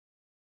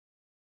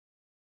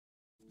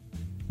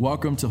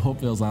Welcome to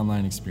Hopevale's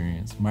online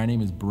experience. My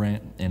name is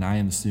Brent, and I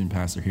am the student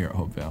pastor here at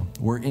Hopevale.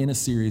 We're in a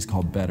series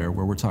called Better,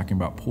 where we're talking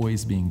about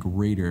poise being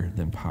greater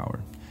than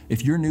power.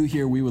 If you're new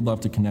here, we would love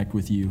to connect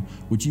with you.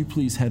 Would you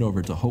please head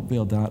over to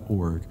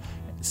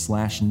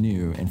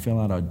hopevale.org/new and fill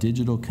out our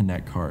digital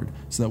connect card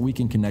so that we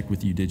can connect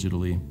with you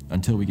digitally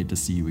until we get to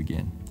see you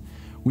again.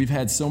 We've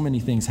had so many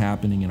things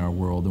happening in our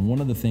world, and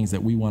one of the things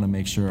that we want to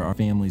make sure our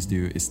families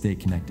do is stay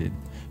connected.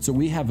 So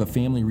we have a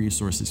family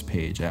resources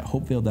page at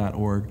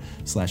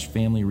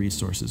hopevale.org/family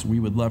resources.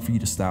 We would love for you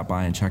to stop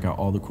by and check out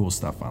all the cool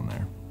stuff on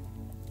there.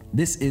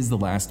 This is the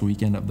last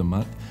weekend of the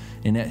month,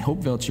 and at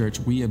Hopevale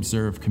Church, we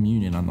observe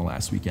communion on the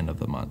last weekend of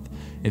the month.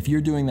 If you're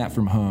doing that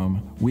from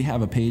home, we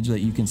have a page that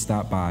you can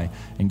stop by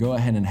and go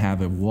ahead and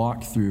have a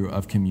walkthrough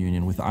of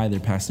communion with either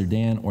Pastor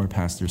Dan or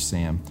Pastor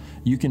Sam.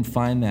 You can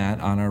find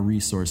that on our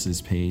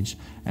resources page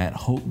at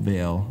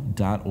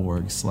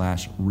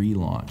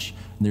hopevale.org/relaunch.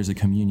 There's a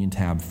communion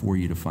tab for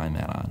you to find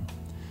that on.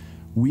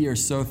 We are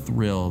so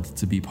thrilled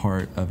to be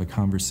part of a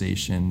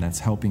conversation that's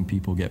helping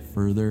people get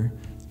further,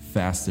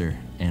 faster,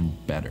 and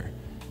better.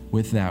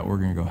 With that, we're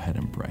going to go ahead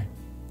and pray.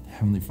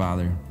 Heavenly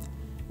Father,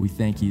 we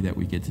thank you that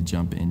we get to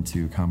jump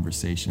into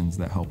conversations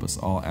that help us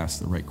all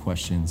ask the right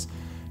questions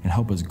and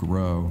help us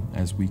grow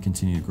as we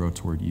continue to grow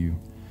toward you.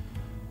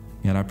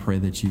 God, I pray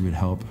that you would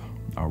help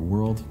our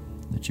world,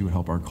 that you would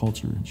help our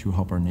culture, that you would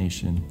help our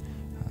nation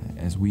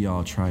as we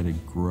all try to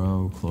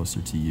grow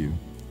closer to you.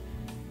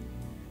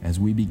 As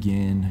we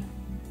begin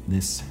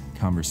this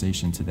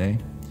conversation today,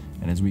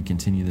 and as we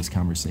continue this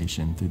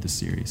conversation through the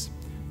series,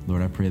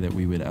 Lord, I pray that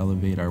we would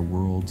elevate our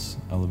worlds,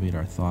 elevate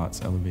our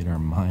thoughts, elevate our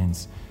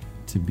minds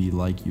to be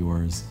like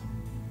yours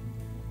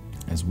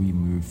as we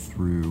move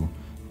through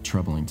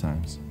troubling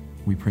times.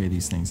 We pray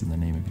these things in the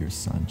name of your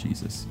Son,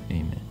 Jesus.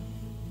 Amen.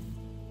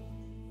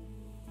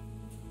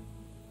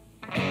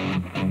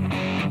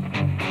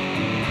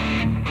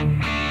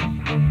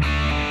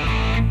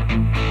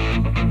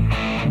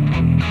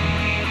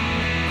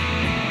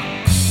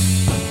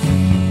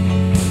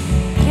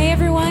 Hey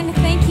everyone,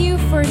 thank you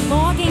for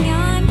logging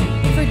on,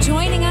 for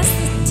joining us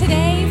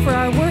today for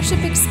our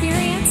worship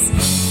experience.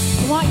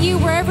 I want you,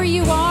 wherever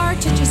you are,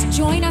 to just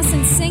join us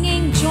in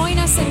singing, join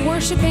us in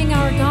worshiping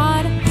our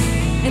God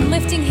and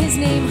lifting his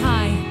name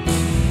high.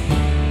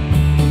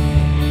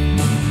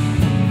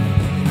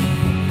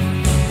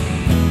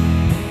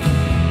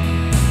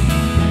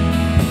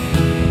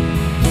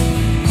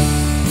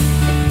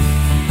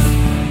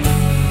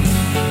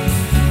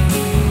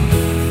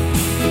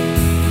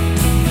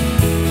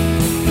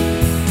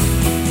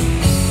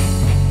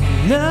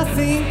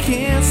 Nothing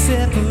can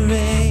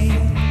separate,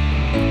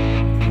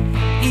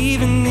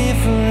 even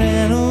if I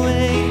ran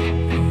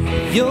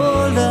away.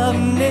 Your love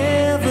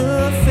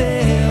never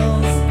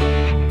fails.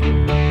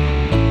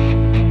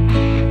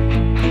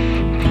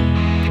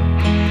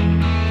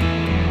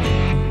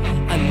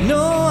 I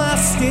know I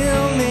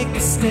still make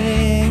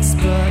mistakes,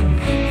 but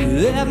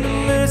you have no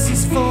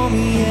mercies for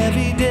me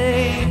every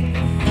day.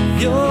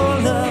 Your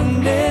love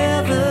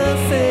never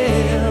fails.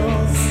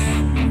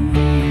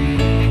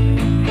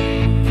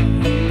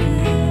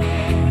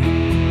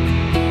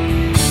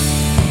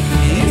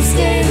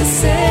 Stay the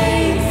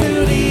same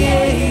through the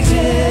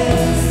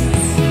ages.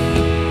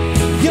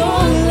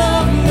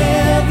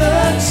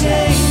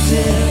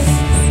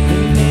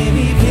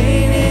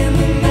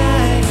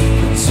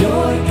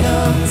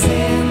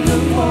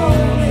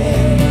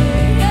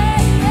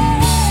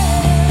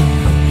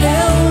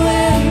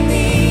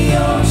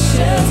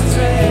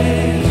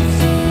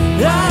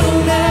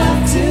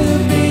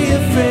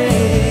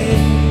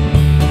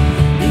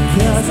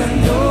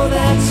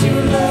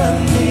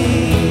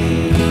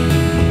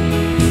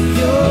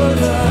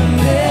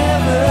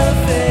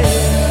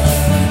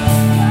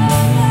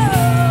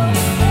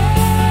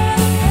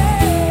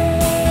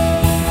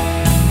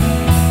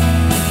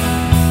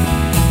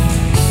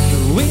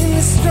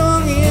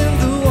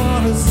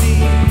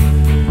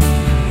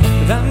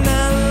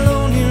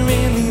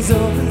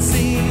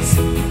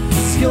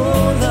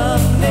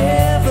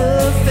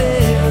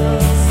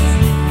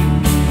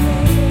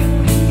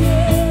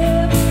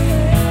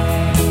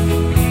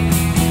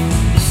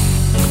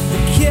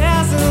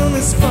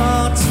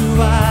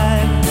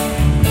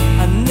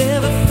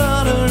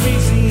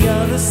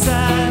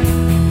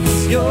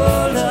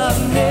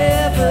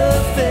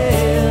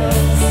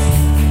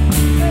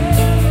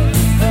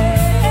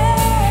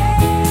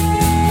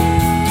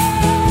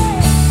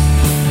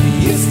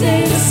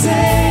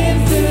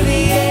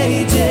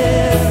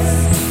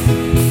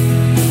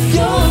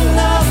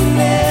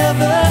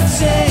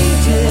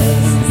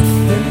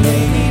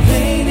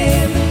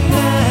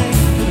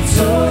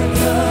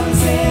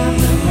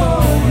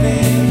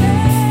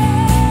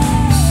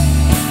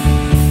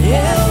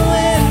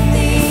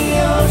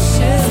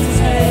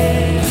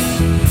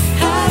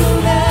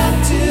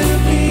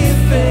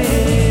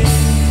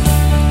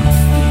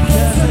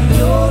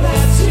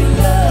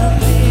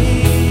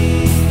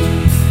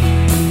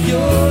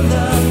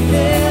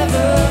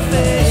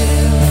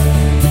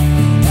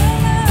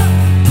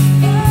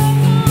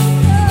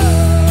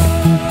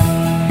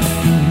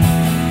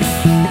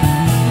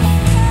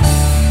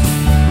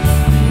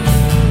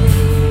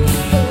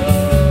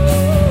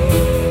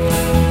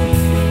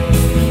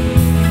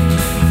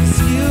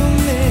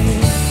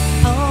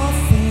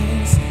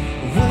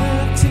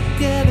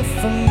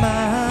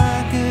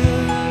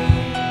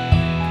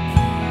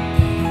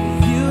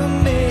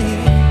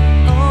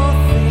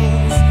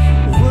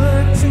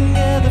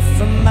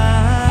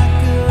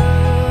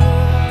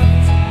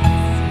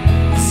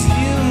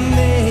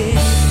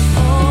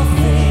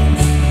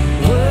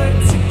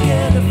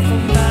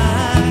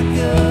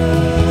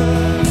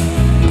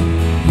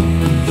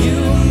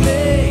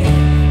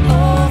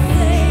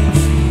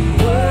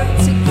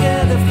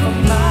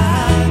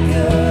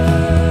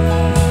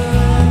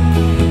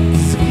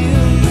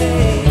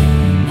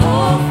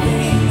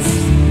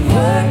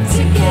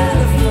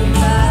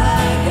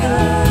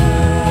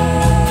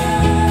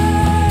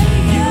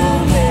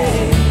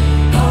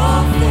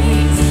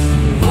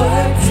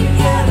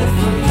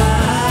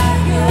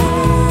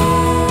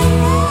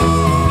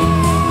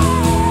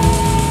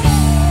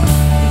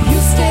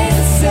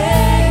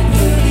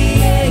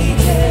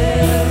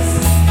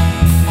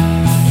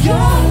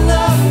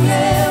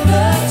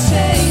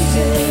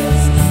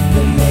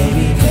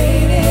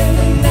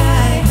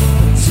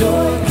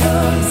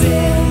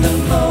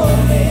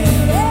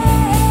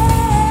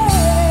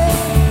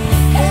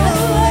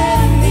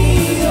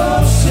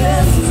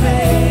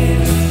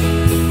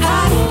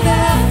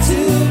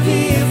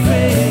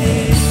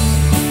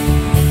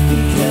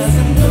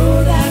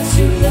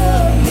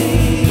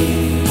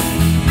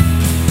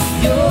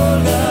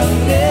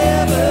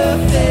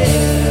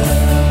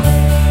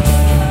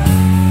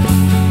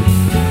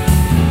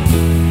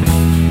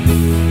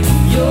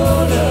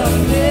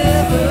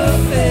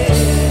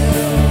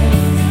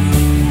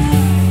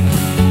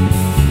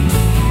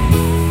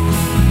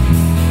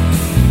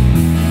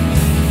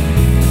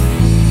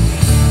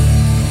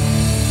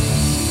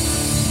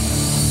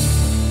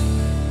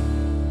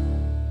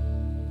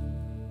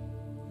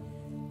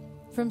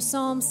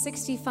 Psalm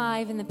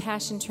 65 in the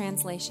Passion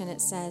Translation,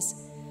 it says,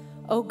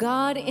 "O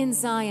God in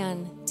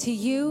Zion, to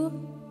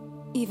you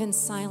even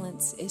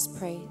silence is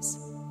praise.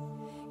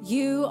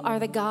 You are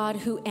the God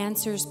who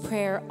answers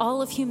prayer.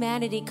 All of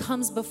humanity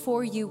comes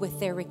before you with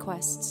their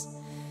requests.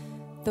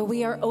 Though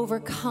we are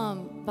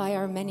overcome by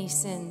our many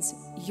sins,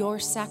 your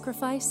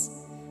sacrifice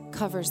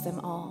covers them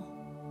all.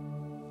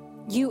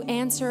 You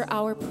answer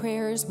our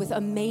prayers with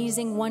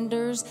amazing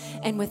wonders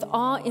and with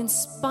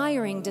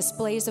awe-inspiring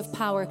displays of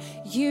power.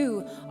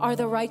 You are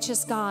the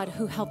righteous God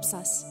who helps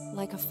us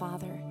like a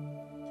father.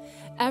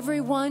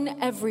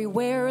 Everyone,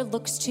 everywhere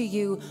looks to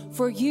you,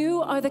 for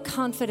you are the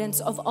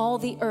confidence of all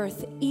the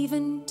earth,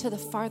 even to the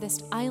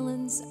farthest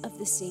islands of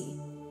the sea.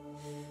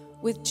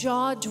 With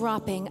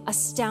jaw-dropping,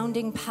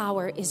 astounding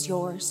power is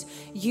yours.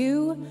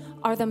 You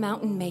are the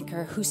mountain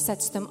maker who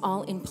sets them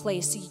all in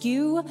place.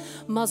 You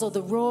muzzle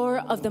the roar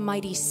of the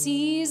mighty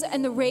seas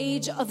and the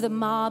rage of the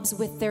mobs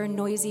with their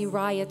noisy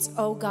riots,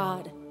 O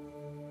God.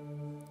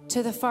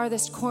 To the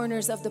farthest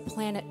corners of the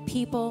planet,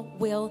 people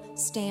will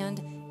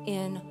stand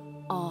in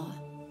awe,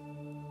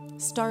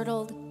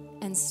 startled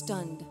and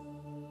stunned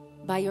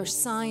by your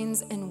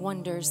signs and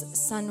wonders,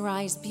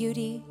 sunrise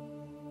beauty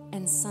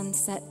and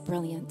sunset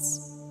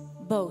brilliance.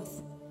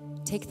 Both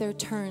take their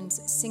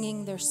turns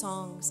singing their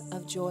songs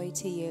of joy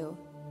to you.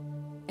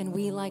 And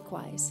we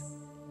likewise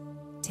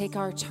take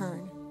our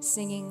turn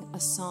singing a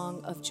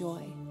song of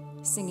joy,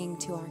 singing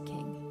to our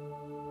King.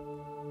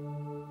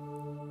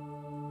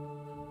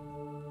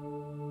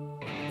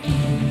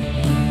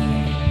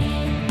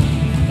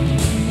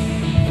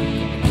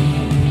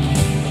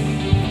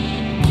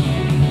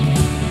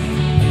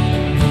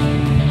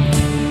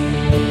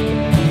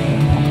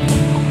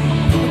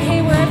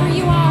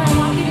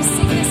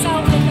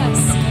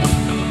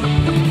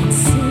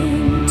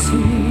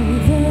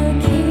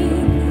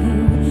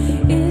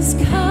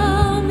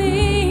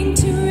 Coming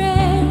to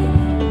reign,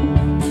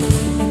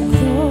 and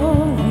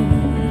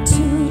glory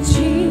to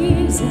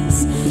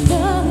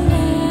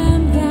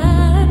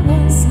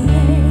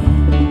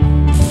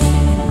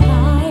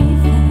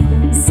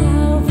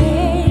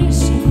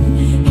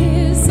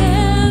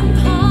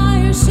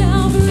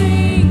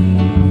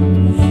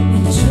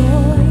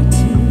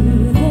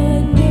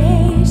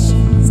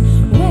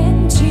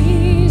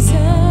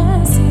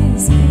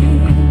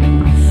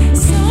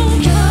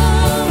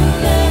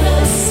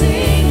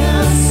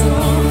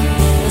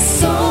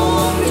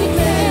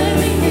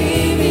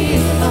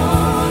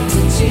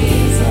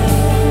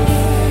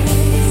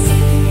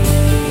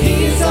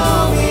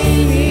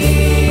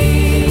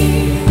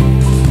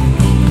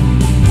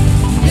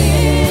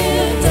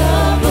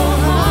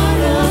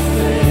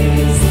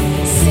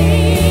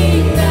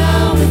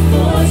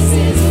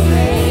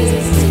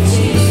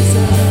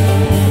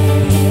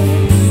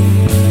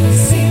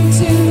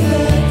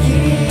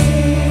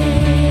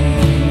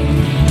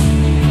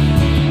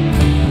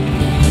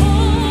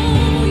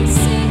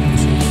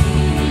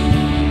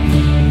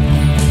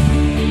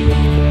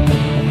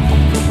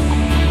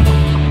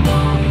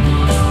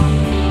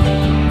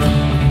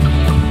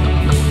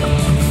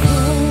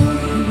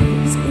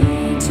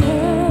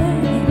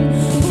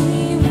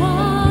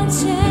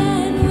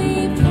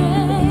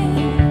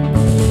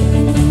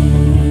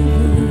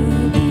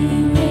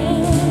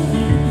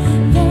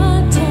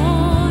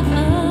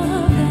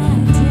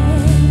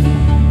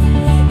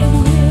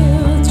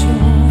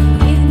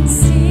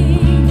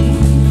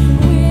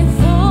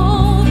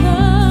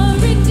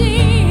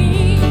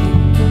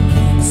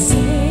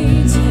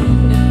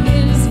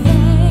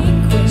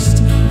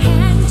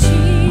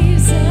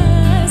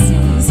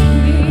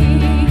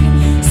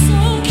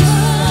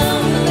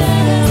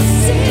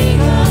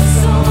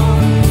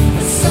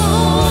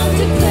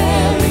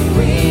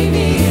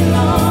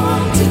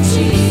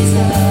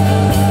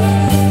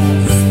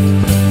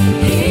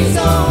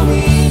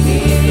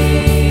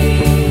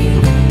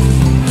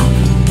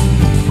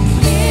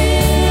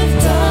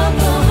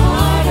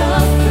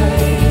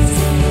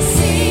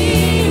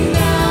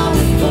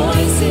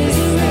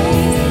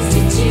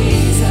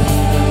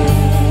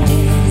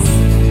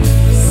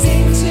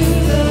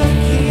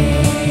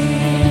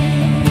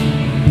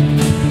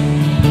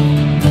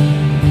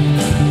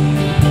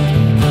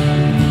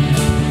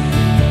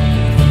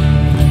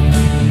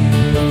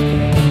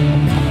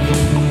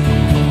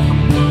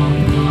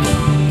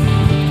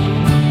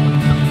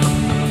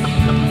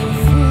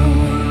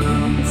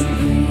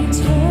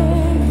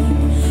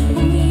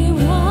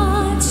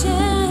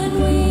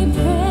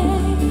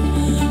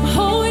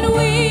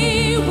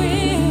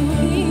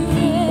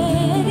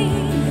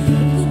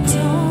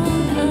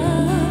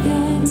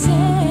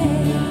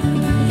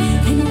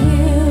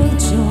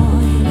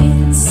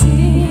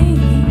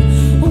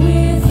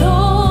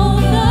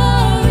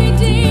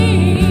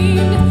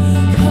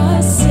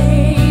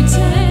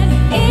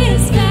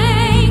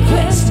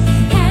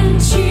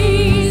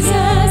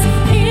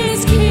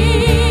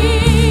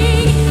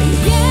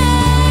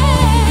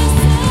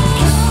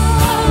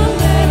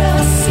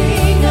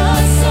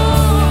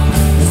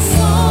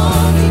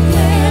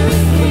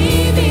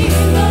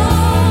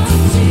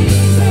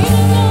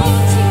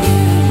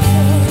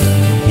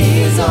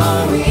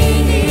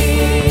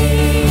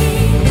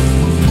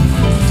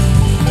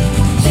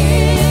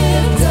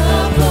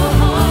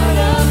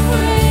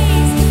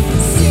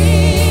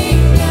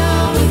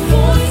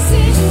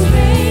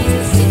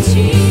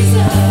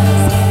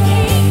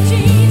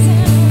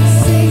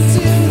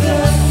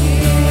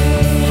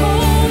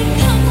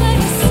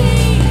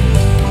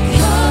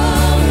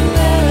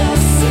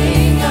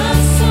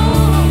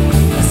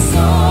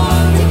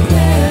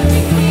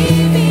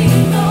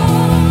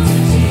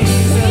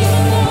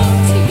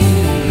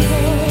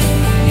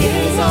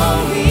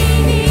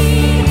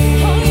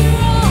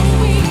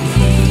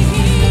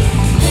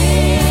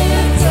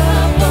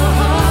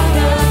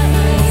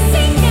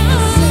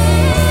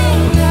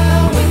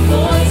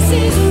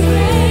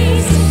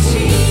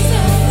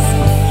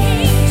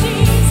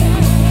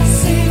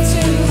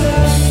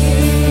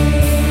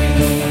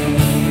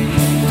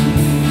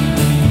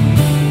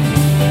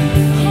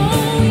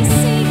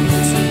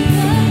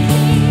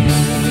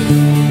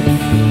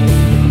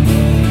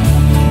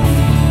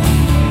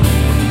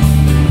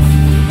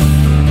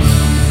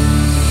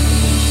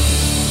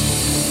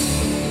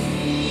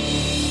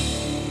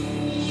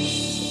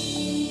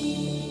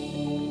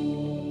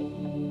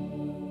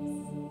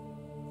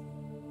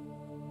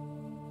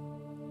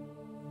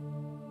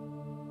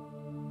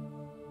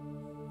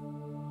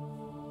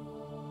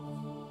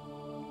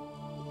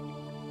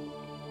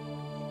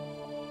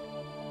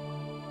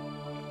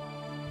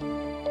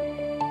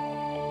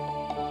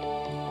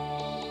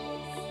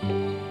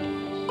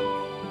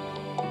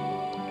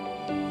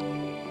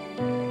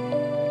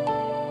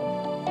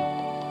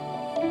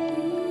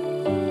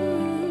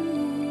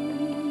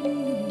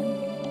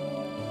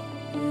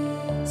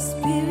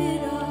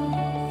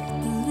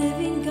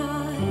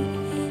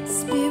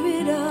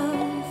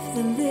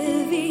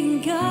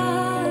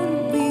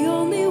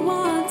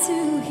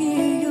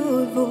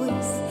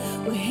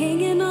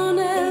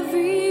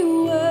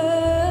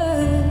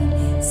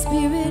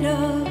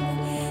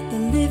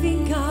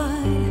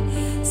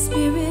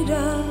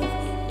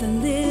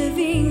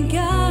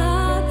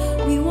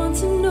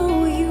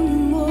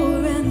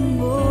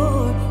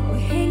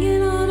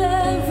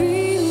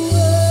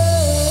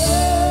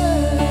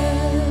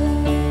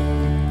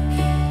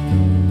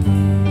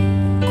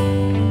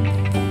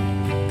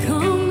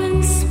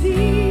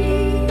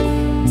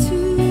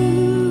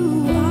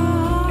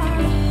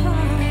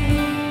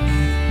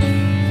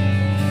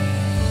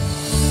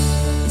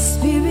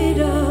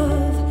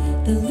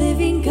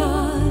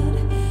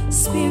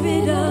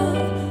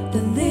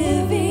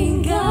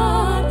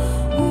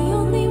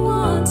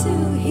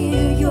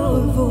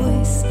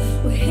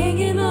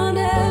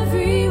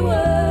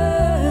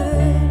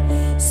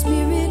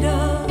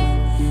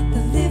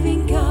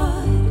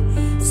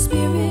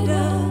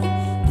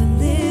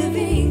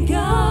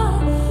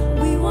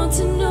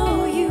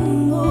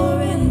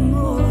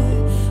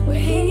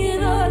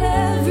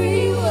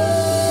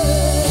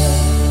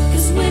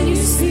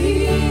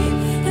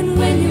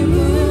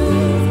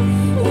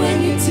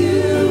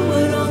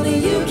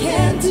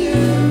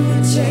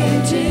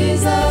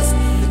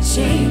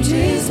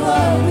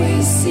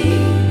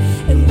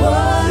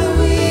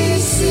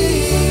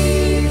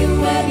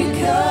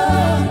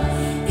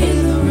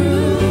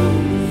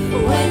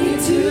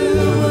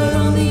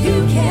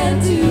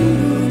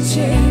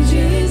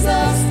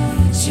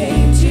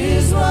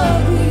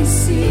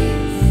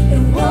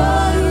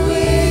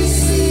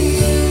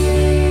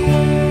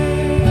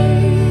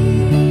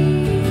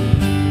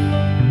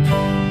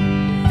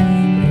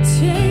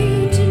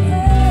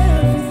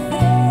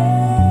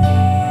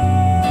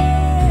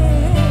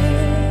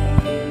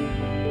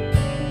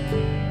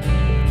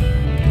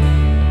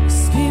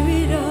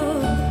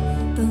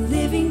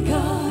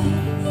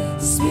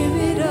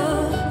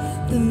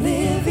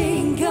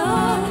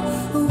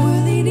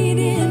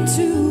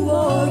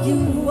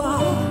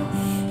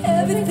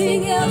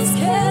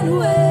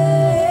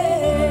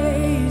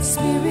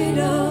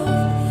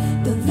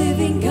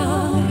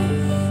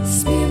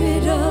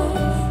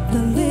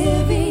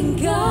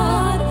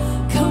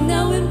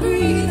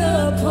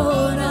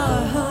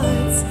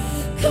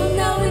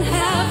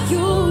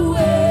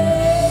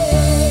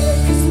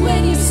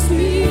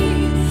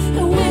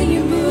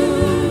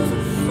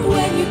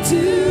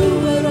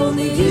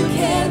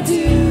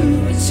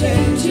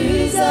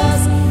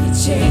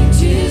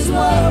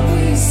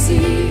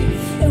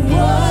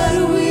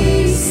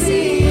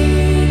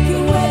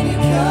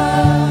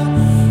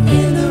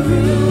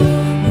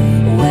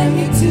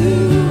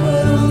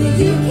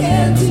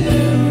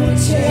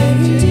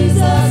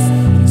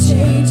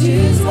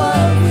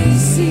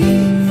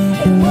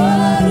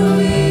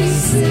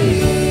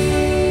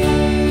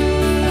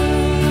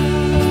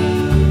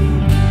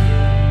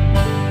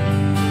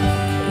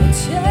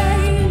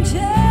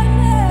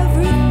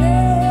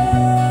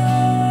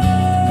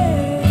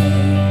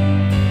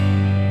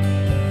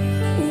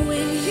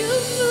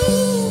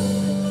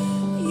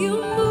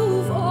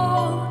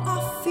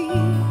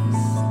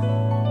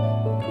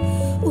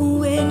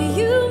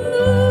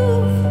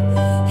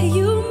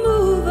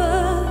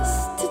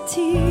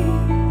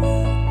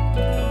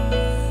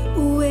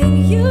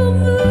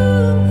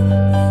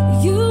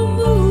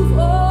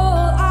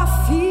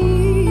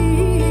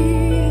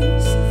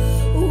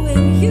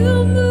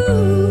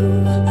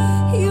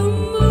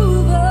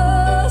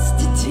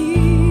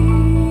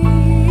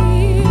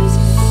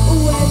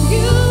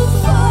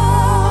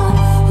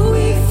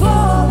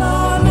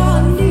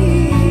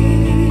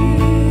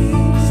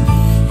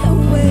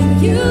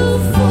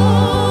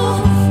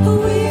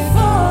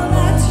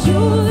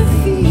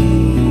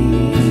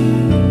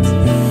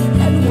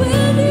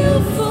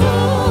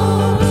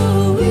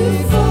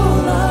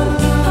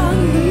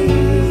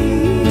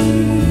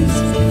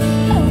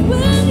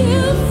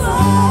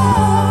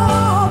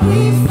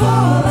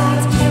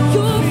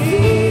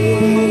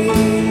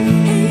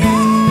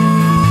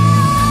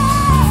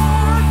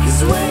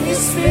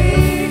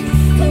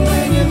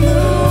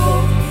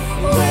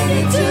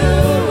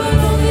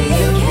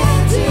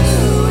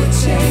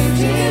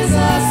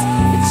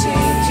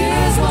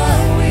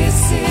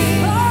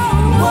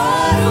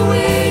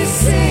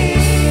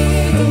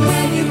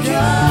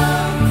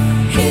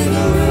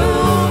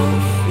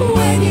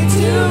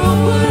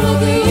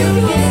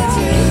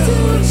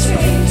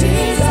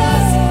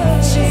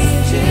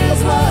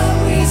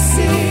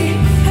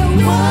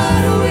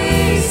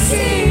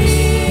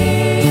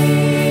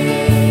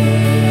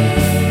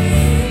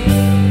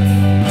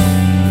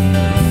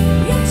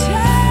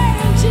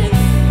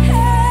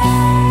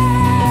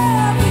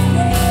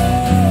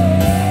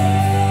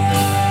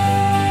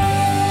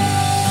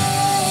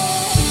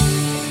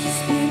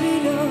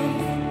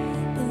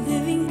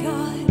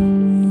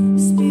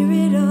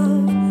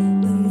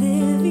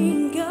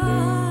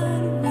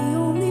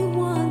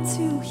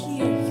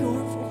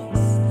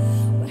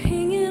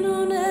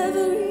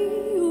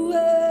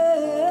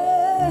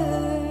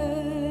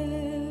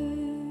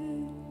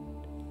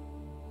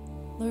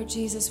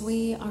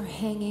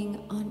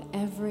hanging on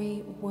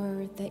every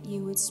word that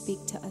you would speak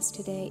to us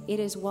today. It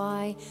is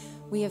why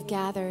we have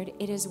gathered.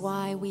 It is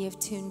why we have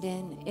tuned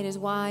in. It is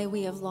why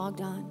we have logged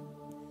on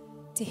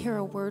to hear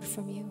a word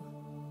from you.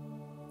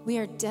 We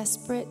are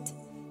desperate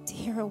to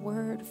hear a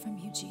word from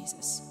you,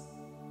 Jesus.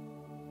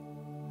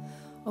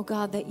 Oh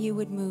God, that you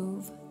would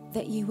move,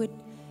 that you would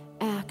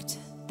act,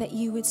 that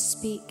you would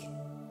speak.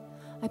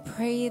 I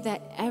pray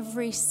that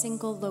every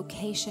single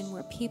location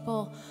where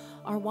people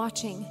are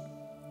watching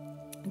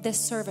this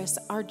service,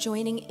 are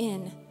joining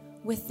in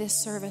with this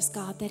service,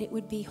 God, that it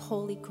would be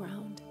holy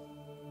ground,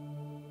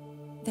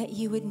 that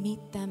you would meet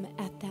them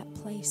at that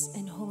place,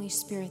 and Holy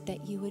Spirit,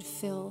 that you would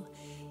fill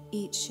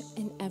each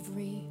and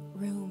every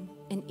room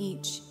and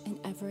each and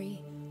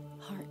every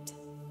heart.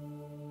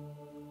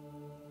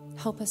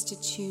 Help us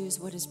to choose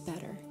what is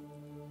better.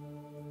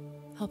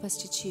 Help us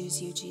to choose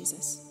you,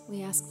 Jesus.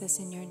 We ask this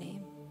in your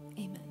name.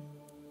 Amen.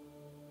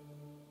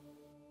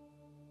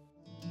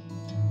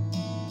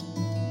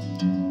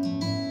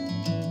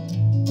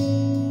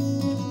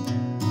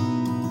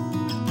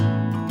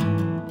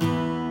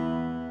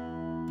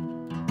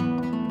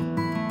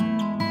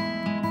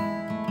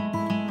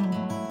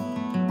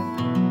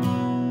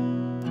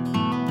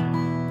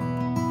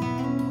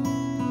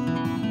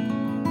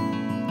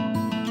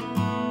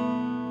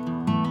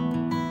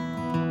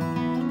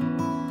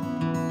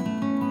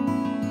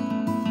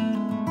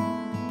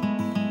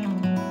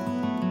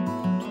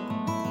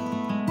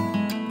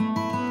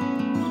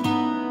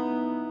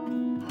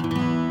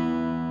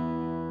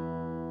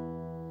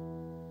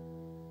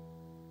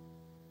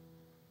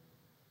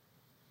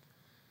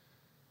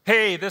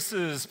 Hey, this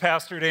is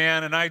Pastor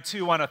Dan, and I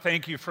too want to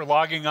thank you for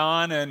logging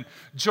on and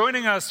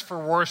joining us for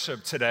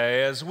worship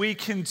today as we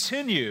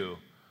continue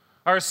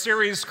our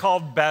series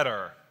called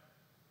Better.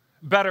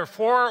 Better,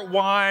 4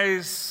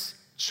 wise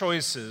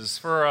choices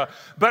for a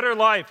better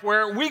life,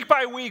 where week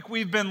by week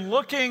we've been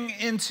looking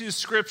into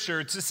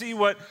Scripture to see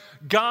what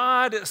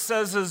God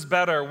says is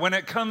better when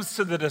it comes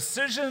to the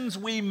decisions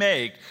we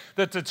make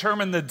that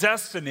determine the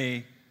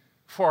destiny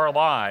for our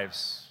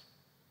lives.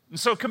 And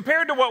so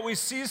compared to what we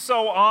see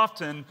so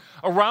often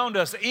around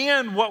us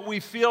and what we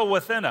feel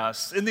within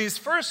us, in these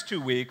first 2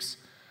 weeks,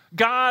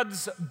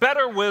 God's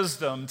better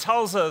wisdom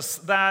tells us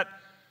that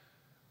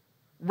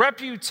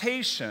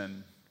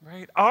reputation,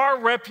 right? Our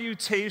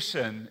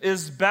reputation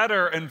is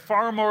better and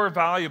far more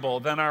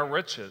valuable than our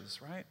riches,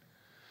 right?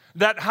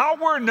 That how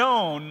we're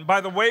known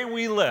by the way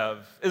we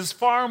live is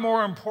far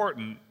more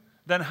important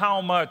than how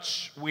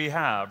much we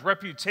have.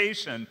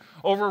 Reputation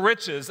over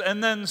riches,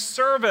 and then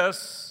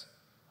service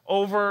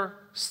over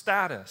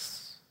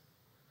status.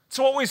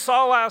 So what we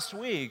saw last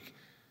week,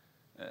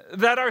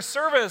 that our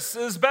service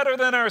is better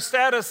than our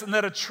status, and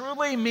that a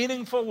truly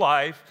meaningful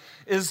life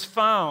is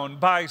found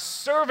by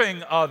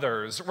serving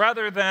others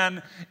rather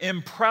than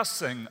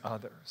impressing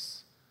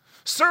others.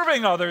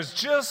 Serving others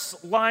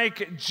just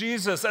like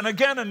Jesus. And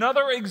again,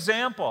 another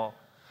example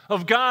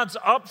of God's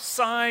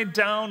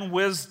upside-down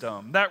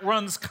wisdom that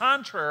runs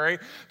contrary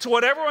to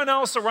what everyone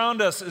else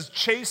around us is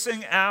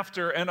chasing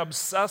after and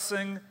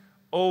obsessing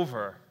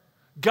over.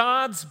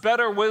 God's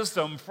better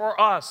wisdom for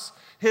us,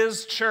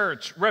 His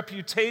church,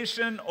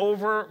 reputation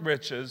over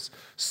riches,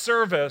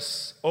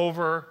 service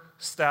over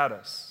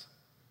status.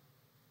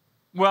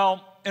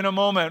 Well, in a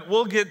moment,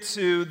 we'll get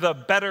to the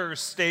better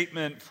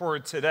statement for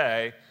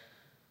today.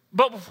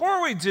 But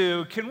before we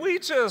do, can we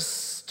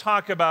just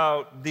talk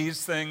about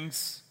these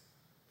things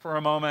for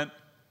a moment?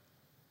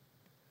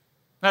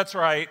 That's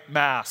right,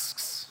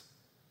 masks.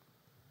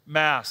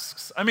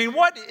 Masks. I mean,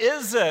 what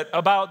is it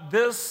about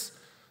this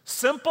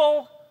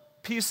simple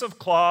piece of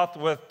cloth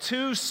with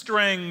 2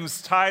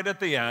 strings tied at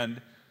the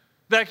end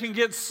that can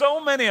get so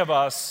many of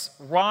us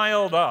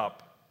riled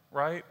up,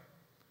 right?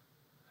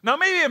 Now,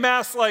 maybe a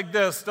mask like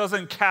this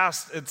doesn't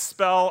cast its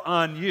spell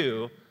on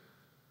you,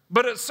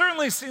 but it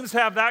certainly seems to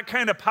have that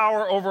kind of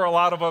power over a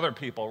lot of other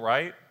people,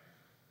 right?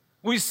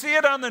 We see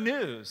it on the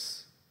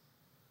news.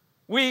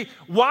 We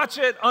watch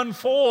it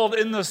unfold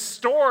in the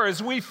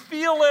stores. We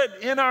feel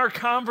it in our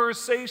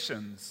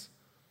conversations.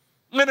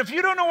 And if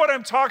you don't know what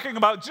I'm talking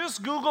about,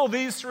 just Google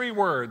these 3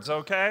 words,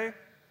 okay?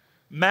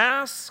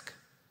 Mask,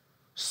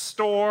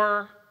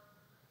 store,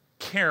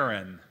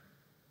 Karen.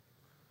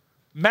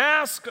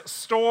 Mask,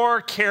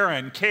 store,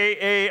 Karen,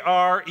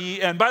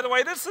 Karen. By the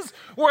way, this is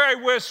where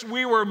I wish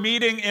we were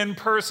meeting in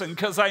person,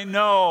 because I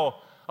know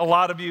a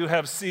lot of you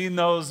have seen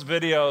those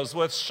videos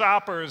with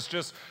shoppers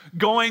just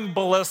going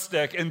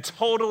ballistic and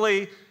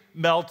totally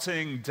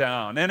melting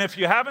down. And if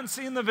you haven't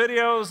seen the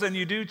videos and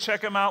you do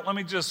check them out, let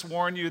me just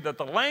warn you that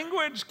the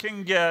language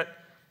can get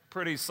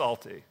pretty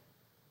salty.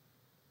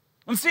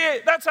 And see,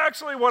 that's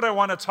actually what I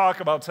want to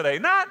talk about today.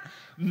 Not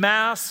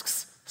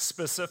masks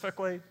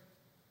specifically,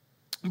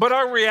 but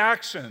our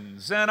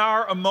reactions and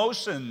our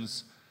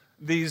emotions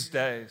these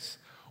days.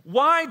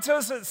 Why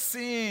does it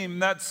seem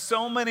that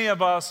so many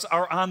of us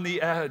are on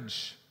the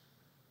edge?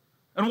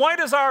 And why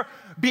does our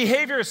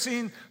behavior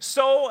seem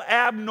so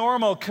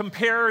abnormal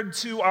compared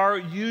to our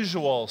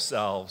usual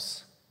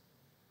selves?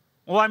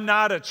 Well, I'm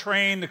not a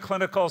trained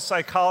clinical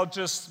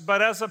psychologist,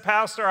 but as a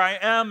pastor, I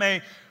am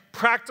a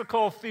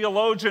practical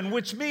theologian,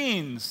 which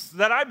means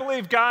that I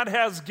believe God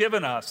has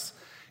given us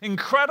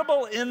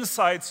incredible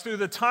insights through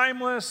the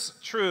timeless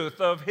truth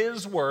of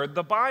His Word,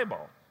 the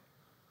Bible.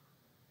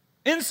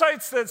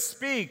 Insights that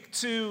speak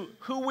to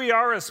who we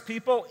are as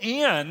people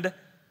and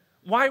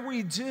why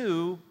we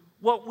do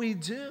what we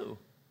do.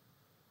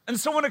 And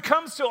so when it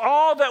comes to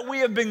all that we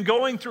have been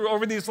going through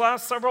over these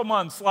last several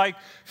months, like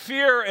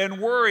fear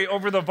and worry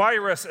over the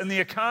virus and the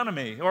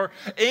economy, or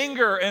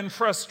anger and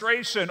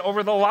frustration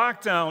over the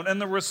lockdown and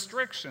the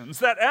restrictions,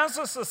 that as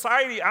a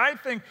society, I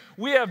think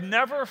we have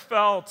never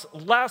felt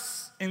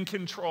less in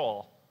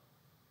control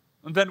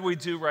than we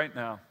do right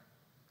now.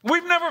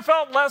 We've never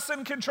felt less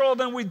in control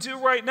than we do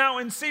right now.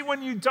 And see,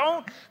 when you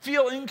don't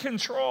feel in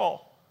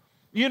control,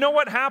 you know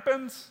what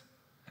happens?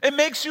 It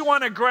makes you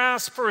want to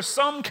grasp for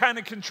some kind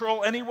of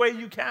control any way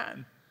you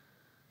can.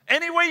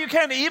 Any way you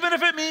can, even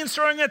if it means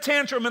throwing a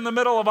tantrum in the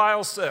middle of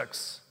aisle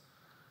 6.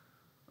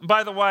 And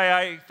by the way,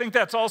 I think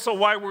that's also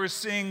why we're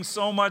seeing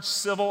so much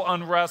civil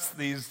unrest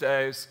these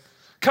days,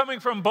 coming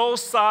from both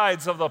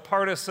sides of the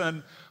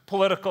partisan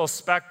political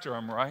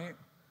spectrum, right?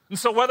 And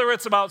so whether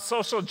it's about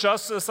social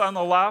justice on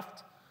the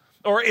left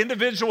or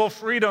individual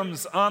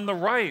freedoms on the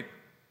right,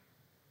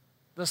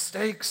 the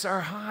stakes are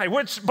high,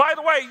 which, by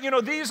the way,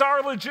 these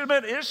are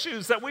legitimate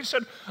issues that we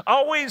should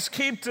always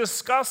keep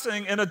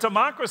discussing in a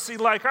democracy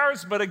like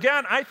ours. But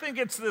again, I think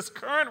it's this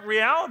current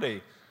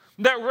reality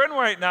that we're in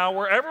right now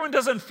where everyone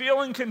doesn't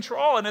feel in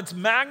control, and it's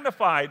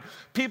magnified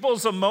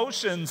people's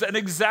emotions and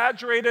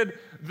exaggerated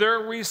their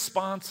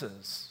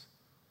responses.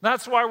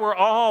 That's why we're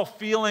all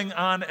feeling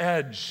on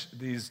edge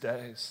these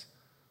days.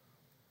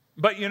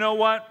 But you know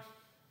what?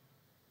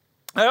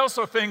 I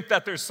also think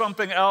that there's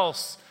something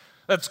else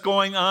that's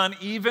going on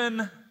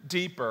even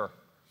deeper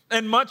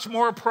and much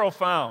more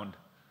profound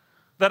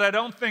that I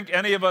don't think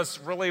any of us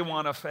really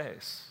want to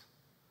face.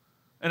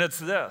 And it's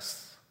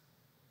this.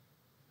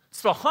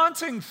 It's the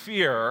haunting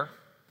fear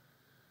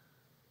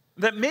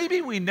that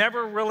maybe we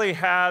never really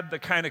had the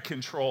kind of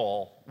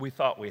control we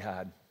thought we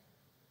had.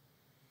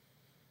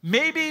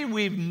 Maybe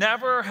we've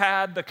never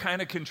had the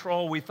kind of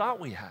control we thought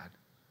we had.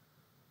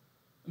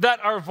 That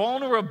our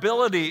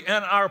vulnerability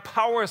and our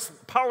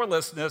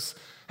powerlessness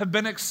have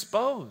been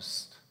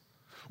exposed.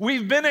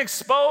 We've been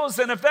exposed,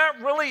 and if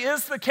that really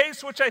is the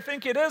case, which I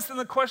think it is, then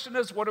the question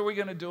is, what are we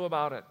going to do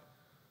about it?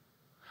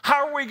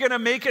 How are we going to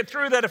make it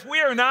through that? If we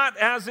are not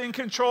as in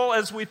control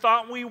as we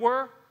thought we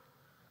were,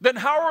 then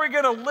how are we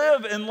going to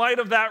live in light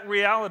of that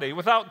reality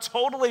without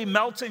totally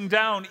melting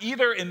down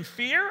either in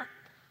fear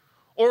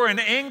or in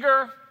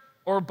anger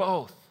or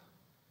both?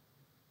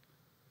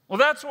 Well,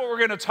 that's what we're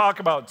going to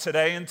talk about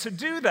today. And to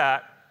do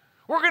that,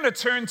 we're going to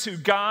turn to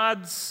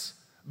God's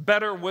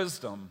better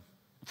wisdom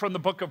from the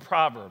book of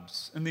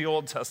Proverbs in the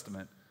Old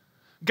Testament.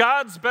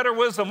 God's better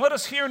wisdom. Let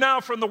us hear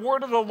now from the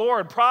word of the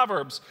Lord.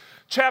 Proverbs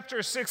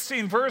chapter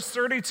 16, verse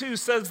 32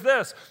 says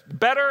this: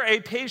 "Better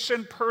a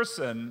patient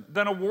person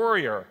than a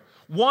warrior,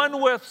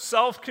 one with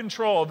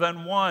self-control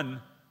than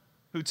one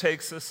who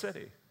takes a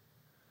city."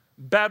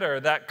 Better,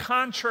 that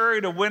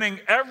contrary to winning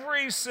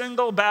every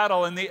single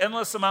battle in the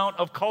endless amount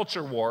of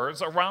culture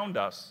wars around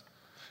us,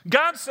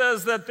 God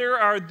says that there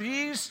are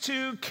these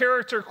two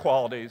character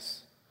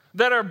qualities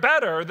that are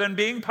better than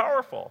being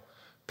powerful: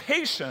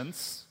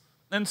 patience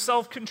and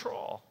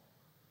self-control.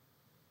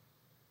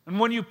 And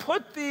when you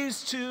put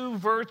these two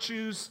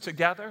virtues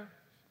together,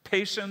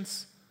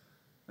 patience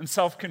and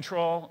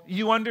self-control,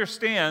 you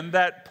understand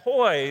that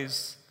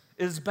poise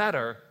is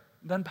better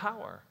than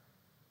power.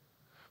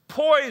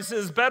 Poise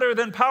is better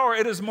than power.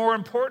 It is more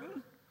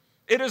important.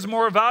 It is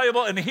more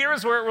valuable. And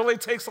here's where it really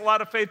takes a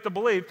lot of faith to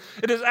believe.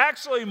 It is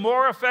actually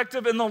more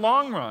effective in the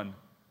long run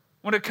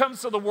when it comes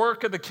to the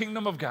work of the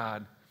kingdom of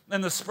God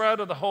and the spread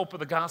of the hope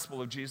of the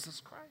gospel of Jesus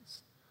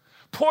Christ.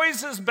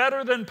 Poise is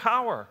better than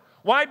power.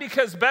 Why?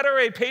 Because better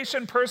a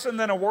patient person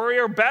than a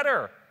warrior.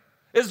 Better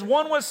is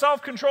one with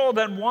self-control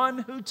than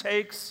one who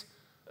takes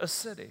a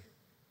city.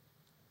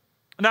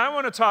 Now I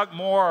want to talk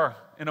more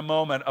in a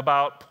moment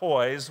about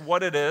poise,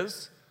 what it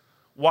is,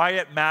 why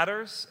it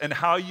matters, and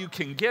how you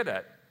can get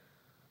it.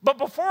 But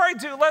before I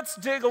do, let's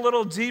dig a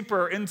little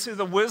deeper into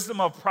the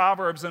wisdom of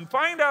Proverbs and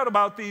find out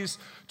about these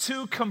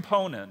two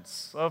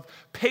components of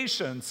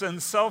patience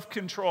and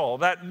self-control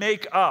that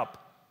make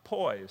up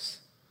poise.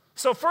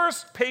 So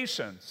first,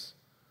 patience.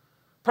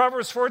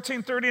 Proverbs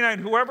 14:39,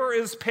 "Whoever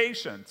is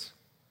patient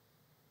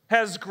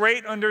has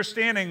great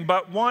understanding,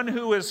 but one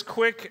who is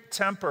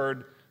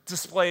quick-tempered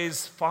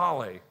displays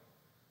folly."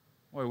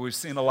 Boy, we've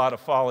seen a lot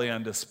of folly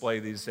on display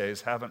these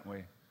days, haven't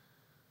we?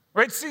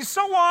 Right? See,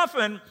 so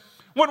often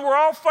when we're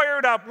all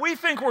fired up, we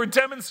think we're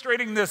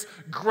demonstrating this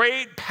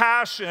great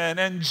passion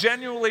and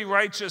genuinely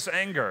righteous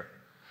anger,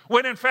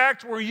 when in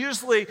fact we're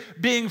usually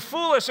being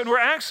foolish and we're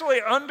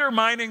actually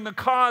undermining the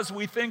cause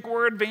we think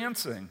we're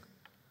advancing.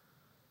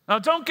 Now,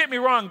 don't get me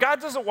wrong.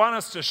 God doesn't want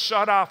us to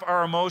shut off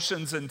our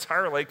emotions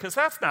entirely, because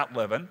that's not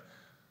living.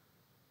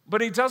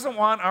 But He doesn't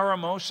want our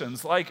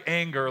emotions, like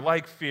anger,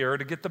 like fear,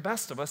 to get the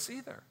best of us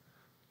either.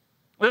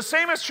 The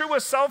same is true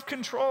with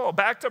self-control.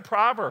 Back to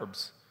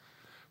Proverbs.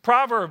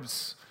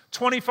 Proverbs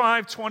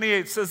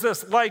 25:28 says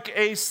this, like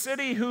a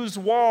city whose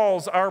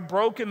walls are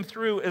broken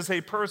through is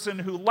a person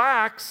who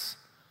lacks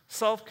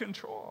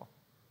self-control.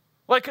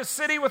 Like a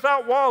city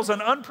without walls,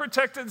 an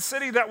unprotected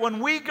city that when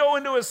we go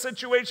into a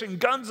situation,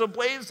 guns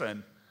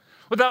ablazing,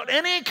 without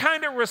any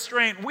kind of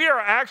restraint, we are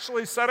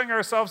actually setting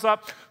ourselves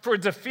up for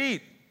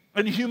defeat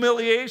and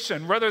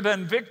humiliation rather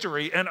than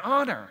victory and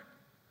honor.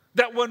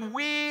 That when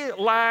we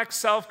lack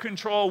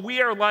self-control, we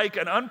are like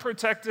an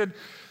unprotected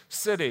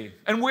city,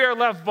 and we are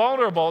left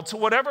vulnerable to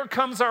whatever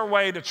comes our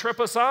way to trip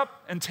us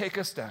up and take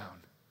us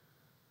down.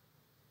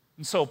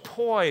 And so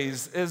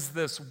poise is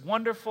this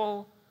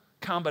wonderful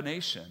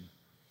combination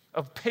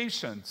of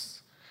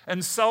patience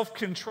and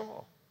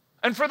self-control.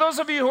 And for those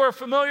of you who are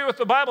familiar with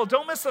the Bible,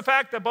 don't miss the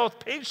fact that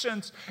both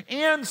patience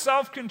and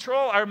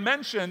self-control are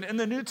mentioned in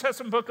the New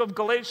Testament book of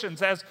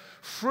Galatians as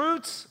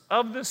fruits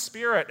of the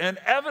Spirit and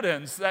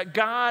evidence that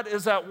God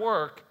is at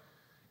work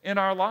in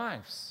our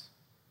lives.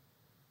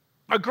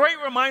 A great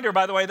reminder,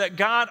 by the way, that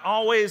God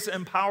always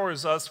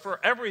empowers us for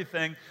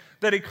everything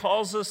that he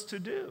calls us to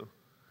do.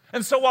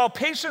 And so while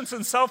patience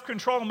and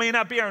self-control may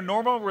not be our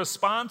normal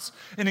response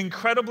in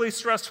incredibly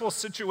stressful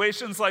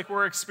situations like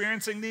we're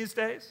experiencing these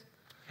days,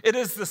 it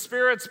is the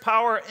Spirit's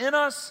power in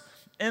us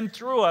and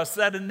through us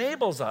that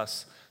enables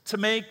us to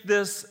make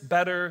this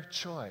better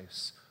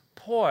choice.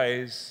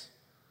 Poise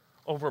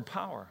over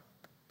power.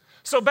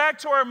 So back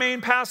to our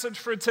main passage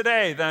for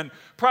today then.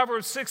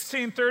 Proverbs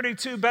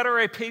 16:32, better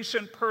a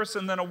patient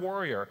person than a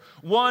warrior,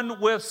 one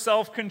with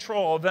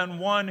self-control than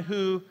one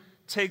who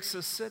takes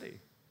a city.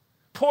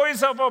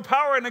 Poise over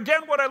power. And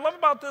again, what I love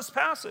about this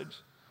passage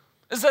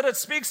is that it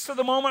speaks to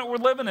the moment we're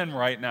living in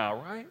right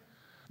now, right?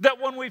 That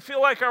when we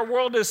feel like our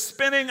world is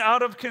spinning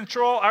out of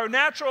control, our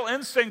natural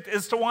instinct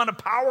is to want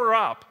to power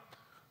up.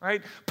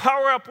 Right?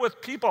 Power up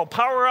with people,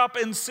 power up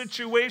in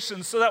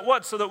situations so that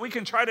what? So that we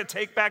can try to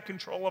take back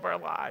control of our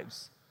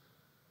lives.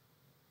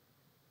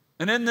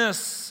 And in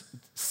this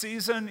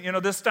season,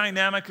 this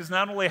dynamic is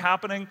not only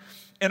happening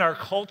in our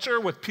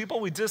culture with people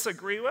we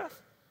disagree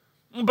with,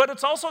 but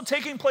it's also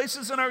taking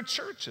places in our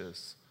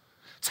churches.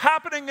 It's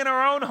happening in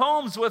our own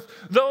homes with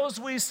those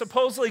we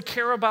supposedly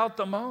care about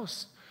the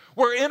most.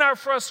 Where in our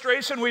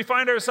frustration, we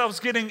find ourselves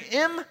getting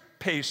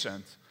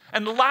impatient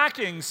and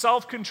lacking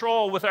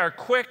self-control with our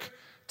quick,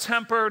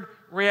 tempered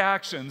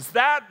reactions.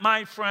 That,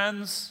 my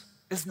friends,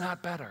 is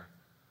not better.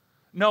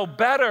 No,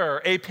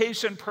 better a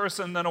patient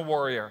person than a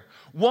warrior,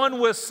 one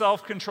with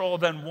self-control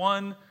than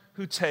one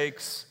who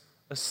takes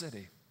a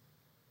city.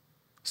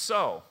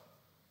 So,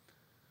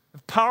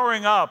 if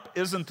powering up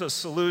isn't the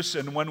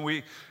solution when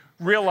we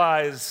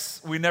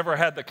realize we never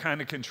had the kind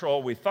of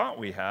control we thought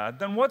we had,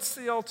 then what's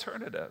the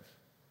alternative?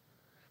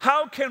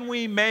 How can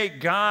we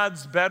make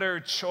God's better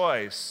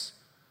choice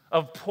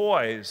of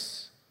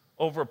poise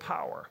over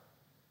power?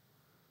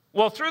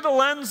 Well, through the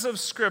lens of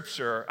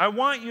Scripture, I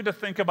want you to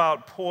think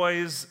about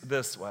poise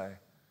this way.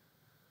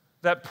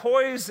 That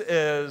poise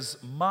is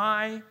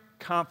my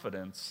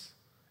confidence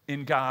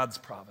in God's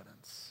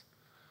providence.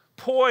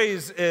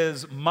 Poise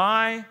is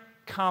my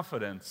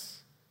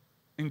confidence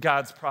in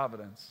God's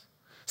providence.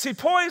 See,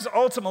 poise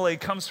ultimately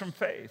comes from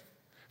faith.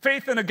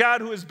 Faith in a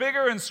God who is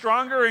bigger and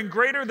stronger and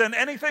greater than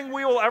anything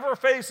we will ever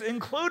face,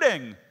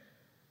 including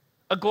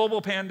a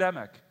global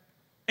pandemic,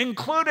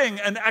 including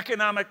an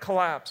economic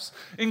collapse,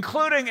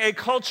 including a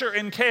culture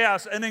in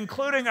chaos, and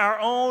including our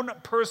own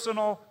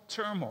personal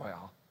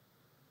turmoil.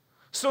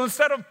 So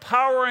instead of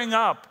powering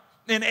up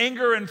in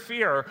anger and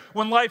fear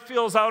when life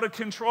feels out of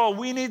control,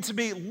 we need to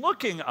be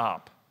looking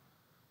up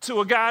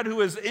to a God who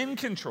is in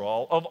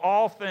control of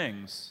all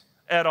things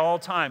at all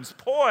times.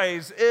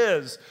 Poise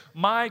is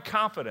my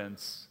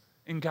confidence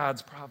in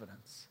God's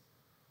providence.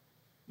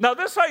 Now,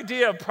 this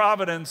idea of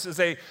providence is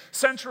a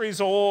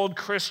centuries-old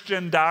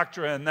Christian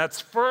doctrine that's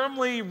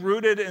firmly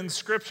rooted in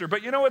Scripture.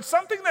 But it's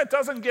something that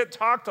doesn't get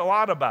talked a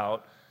lot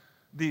about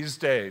these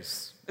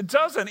days. It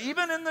doesn't,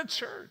 even in the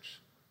church.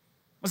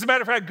 As a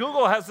matter of fact,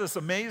 Google has this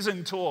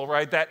amazing tool,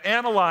 right, that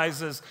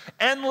analyzes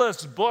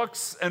endless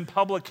books and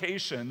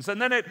publications,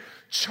 and then it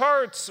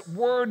charts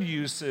word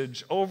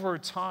usage over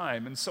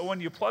time. And so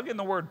when you plug in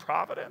the word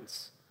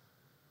providence,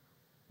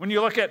 when you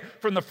look at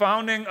from the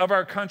founding of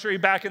our country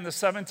back in the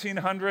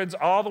 1700s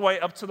all the way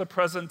up to the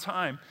present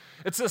time,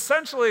 it's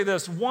essentially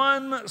this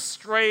one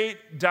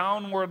straight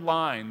downward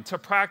line to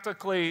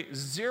practically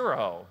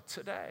zero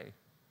today.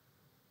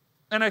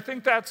 And I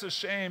think that's a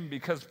shame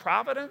because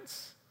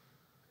providence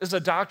is a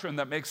doctrine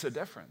that makes a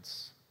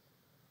difference.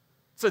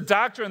 It's a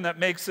doctrine that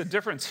makes a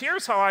difference.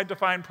 Here's how I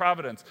define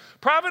providence.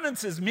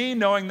 Providence is me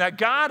knowing that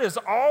God is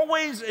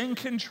always in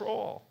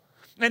control,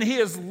 and he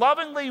is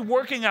lovingly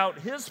working out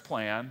his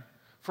plan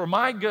for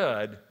my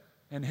good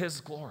and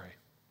his glory.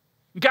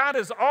 God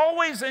is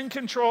always in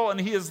control, and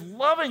he is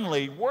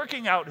lovingly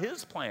working out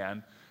his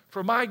plan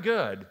for my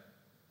good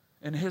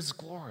and his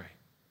glory.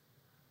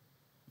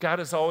 God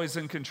is always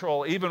in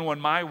control, even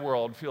when my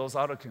world feels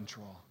out of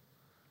control.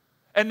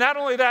 And not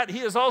only that, he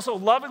is also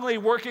lovingly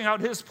working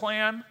out his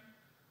plan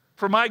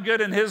for my good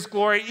and his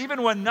glory,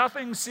 even when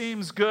nothing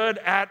seems good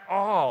at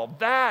all.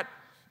 That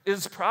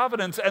is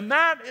providence. And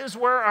that is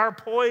where our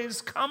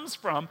poise comes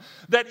from,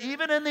 that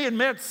even in the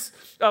midst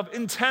of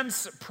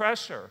intense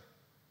pressure,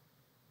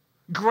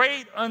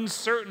 great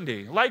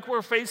uncertainty, like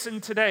we're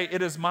facing today,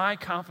 it is my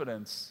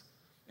confidence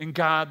in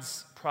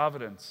God's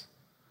providence,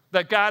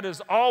 that God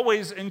is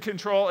always in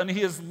control and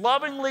he is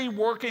lovingly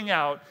working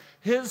out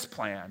his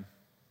plan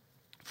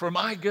for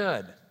my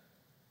good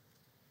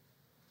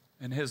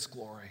and his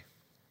glory.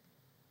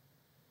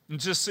 And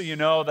just so you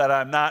know that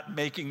I'm not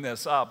making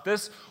this up,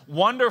 this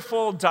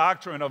wonderful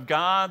doctrine of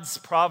God's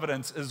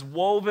providence is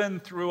woven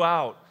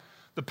throughout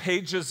the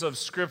pages of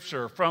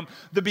Scripture, from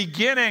the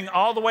beginning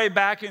all the way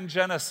back in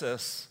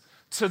Genesis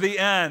to the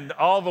end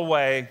all the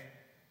way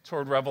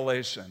toward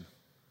Revelation.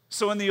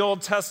 So in the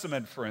Old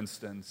Testament, for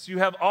instance, you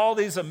have all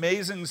these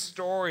amazing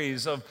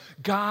stories of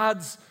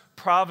God's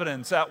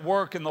providence at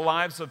work in the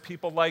lives of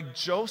people like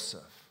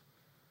Joseph.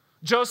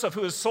 Joseph,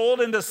 who was sold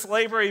into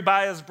slavery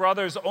by his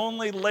brothers,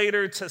 only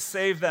later to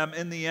save them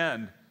in the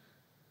end.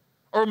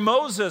 Or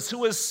Moses, who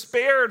was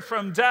spared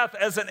from death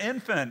as an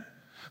infant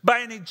by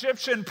an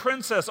Egyptian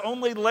princess,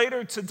 only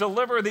later to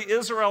deliver the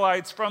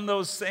Israelites from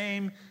those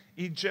same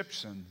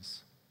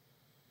Egyptians.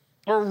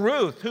 Or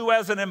Ruth, who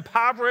as an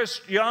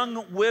impoverished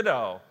young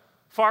widow,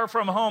 far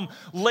from home,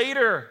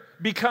 later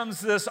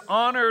becomes this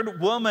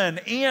honored woman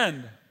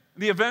and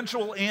the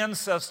eventual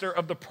ancestor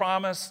of the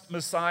promised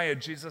Messiah,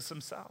 Jesus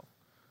himself.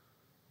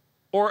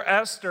 Or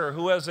Esther,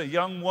 who as a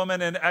young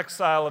woman in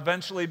exile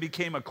eventually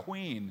became a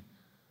queen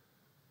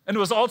and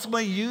was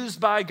ultimately used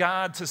by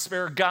God to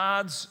spare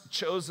God's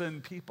chosen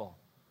people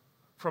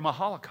from a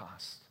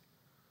Holocaust.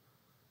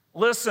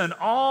 Listen,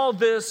 all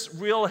this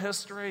real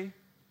history,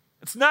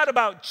 it's not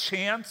about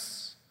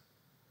chance,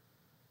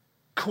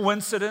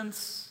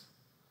 coincidence,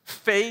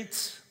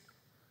 fate,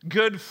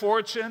 good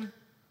fortune.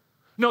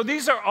 No,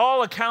 these are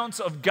all accounts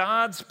of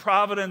God's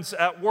providence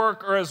at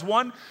work, or as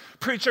one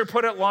preacher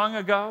put it long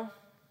ago,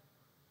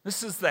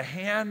 this is the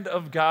hand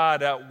of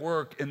God at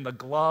work in the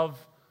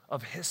glove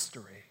of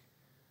history.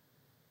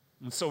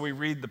 And so we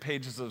read the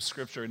pages of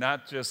Scripture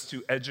not just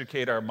to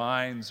educate our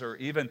minds or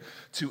even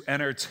to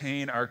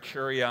entertain our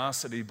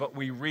curiosity, but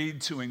we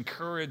read to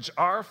encourage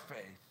our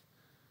faith.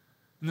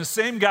 And the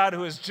same God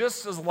who is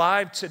just as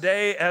alive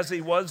today as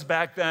he was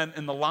back then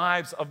in the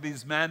lives of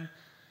these men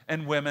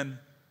and women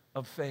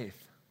of faith.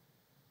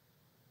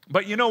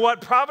 But you know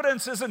what?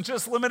 Providence isn't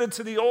just limited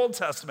to the Old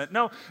Testament.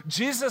 No,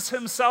 Jesus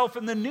himself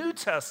in the New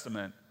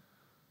Testament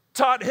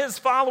taught his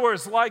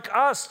followers like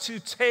us to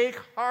take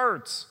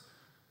heart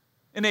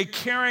in a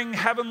caring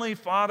heavenly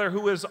Father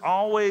who is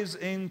always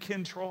in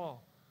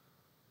control.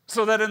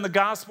 So that in the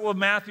Gospel of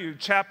Matthew,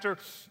 chapter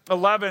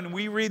 11,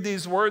 we read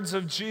these words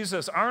of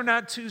Jesus, "Are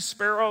not two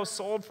sparrows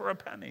sold for a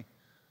penny?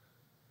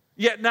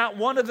 Yet not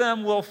one of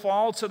them will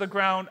fall to the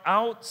ground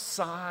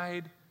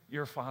outside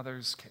your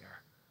Father's care."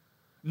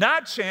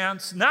 Not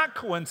chance, not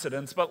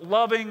coincidence, but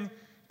loving,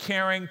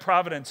 caring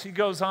providence. He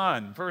goes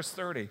on, verse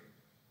 30.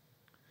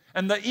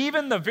 "And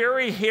even the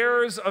very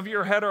hairs of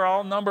your head are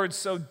all numbered,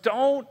 so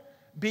don't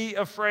be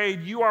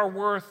afraid. You are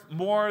worth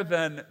more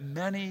than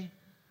many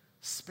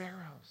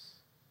sparrows."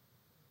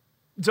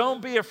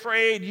 Don't be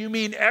afraid. You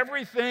mean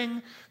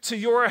everything to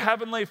your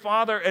heavenly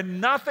Father, and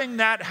nothing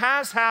that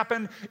has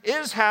happened,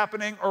 is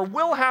happening, or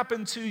will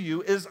happen to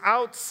you is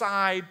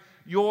outside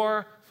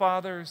your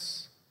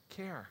Father's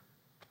care.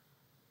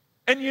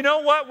 And you know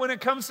what? When it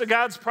comes to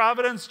God's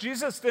providence,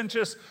 Jesus didn't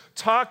just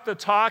talk the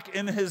talk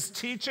in his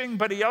teaching,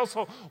 but he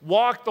also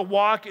walked the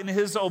walk in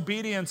his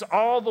obedience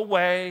all the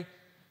way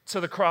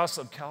to the cross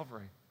of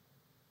Calvary.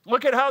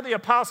 Look at how the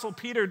Apostle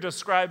Peter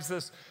describes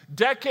this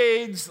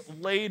decades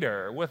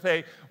later with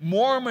a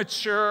more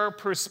mature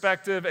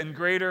perspective and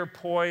greater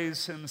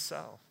poise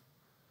himself.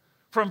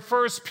 From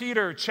 1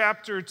 Peter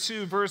chapter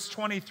 2, verse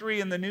 23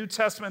 in the New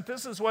Testament,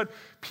 this is what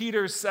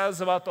Peter says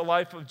about the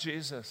life of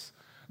Jesus.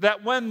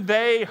 That when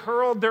they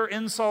hurled their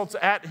insults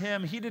at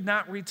him, he did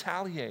not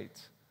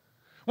retaliate.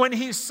 When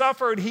he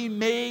suffered, he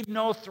made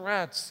no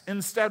threats.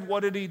 Instead,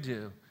 what did he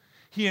do?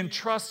 He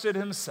entrusted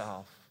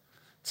himself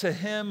to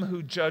him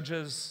who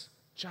judges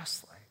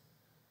justly.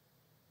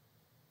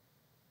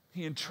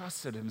 He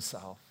entrusted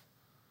himself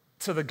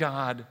to the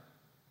God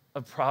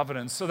of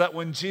providence, so that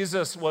when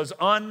Jesus was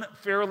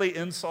unfairly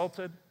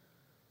insulted,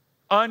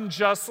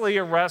 unjustly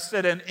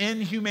arrested, and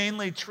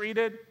inhumanely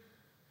treated,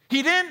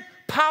 he didn't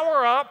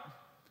power up.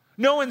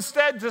 No,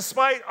 instead,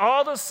 despite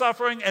all the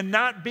suffering and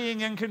not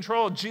being in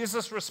control,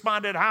 Jesus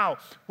responded how?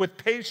 With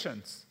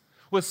patience,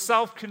 with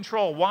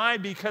self-control. Why?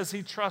 Because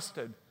he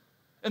trusted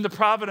in the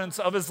providence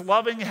of his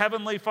loving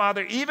heavenly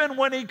Father, even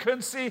when he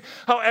couldn't see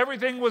how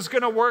everything was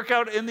going to work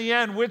out in the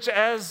end, which,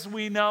 as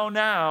we know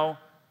now,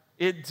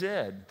 it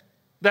did.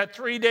 That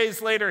 3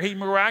 days later, he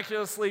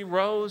miraculously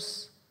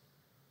rose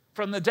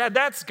from the dead.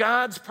 That's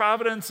God's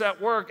providence at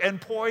work.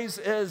 And poise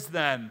is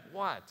then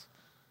what?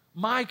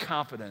 My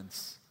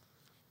confidence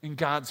in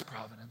God's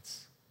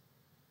providence.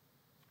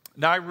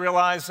 Now I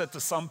realize that to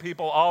some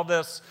people, all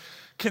this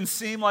can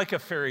seem like a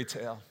fairy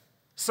tale.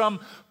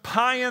 some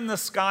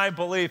pie-in-the-sky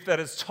belief that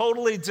is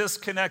totally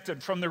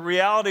disconnected from the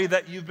reality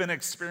that you've been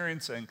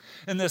experiencing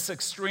in this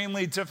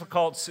extremely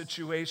difficult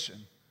situation,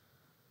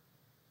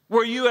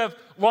 where you have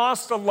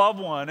lost a loved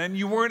one and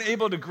you weren't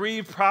able to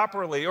grieve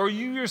properly, or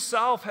you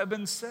yourself have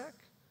been sick.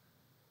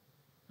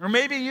 Or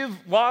maybe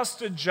you've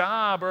lost a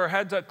job or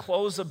had to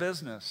close a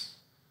business.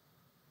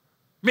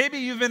 Maybe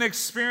you've been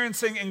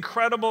experiencing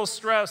incredible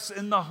stress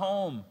in the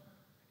home,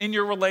 in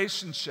your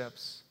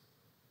relationships.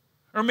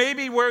 Or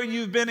maybe where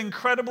you've been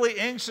incredibly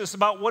anxious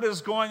about what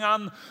is going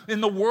on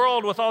in the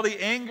world with all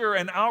the anger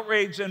and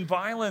outrage and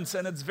violence,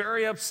 and it's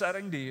very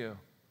upsetting to you.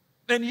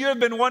 And you have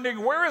been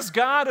wondering, where is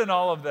God in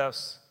all of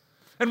this?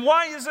 And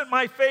why isn't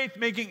my faith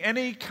making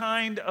any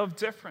kind of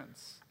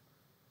difference?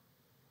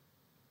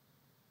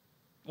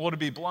 Well, to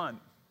be blunt,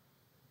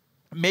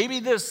 maybe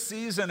this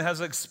season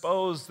has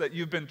exposed that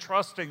you've been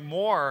trusting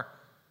more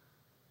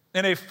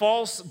in a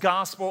false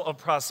gospel of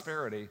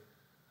prosperity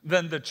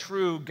than the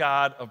true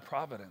God of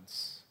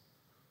providence.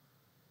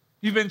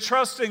 You've been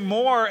trusting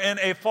more in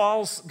a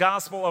false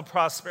gospel of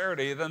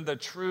prosperity than the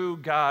true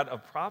God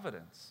of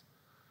providence.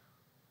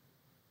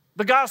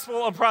 The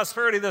gospel of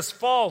prosperity, this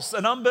false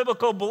and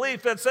unbiblical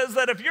belief that says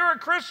that if you're a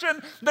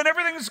Christian, then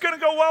everything's going to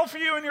go well for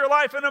you in your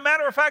life. And a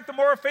matter of fact, the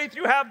more faith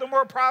you have, the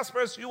more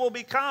prosperous you will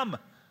become.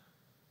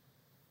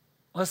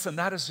 Listen,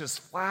 that is just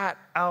flat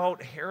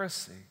out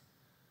heresy.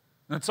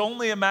 And it's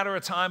only a matter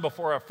of time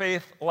before a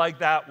faith like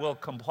that will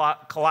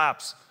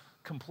collapse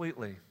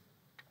completely.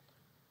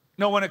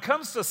 No, when it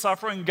comes to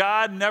suffering,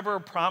 God never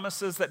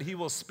promises that he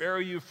will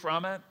spare you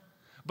from it,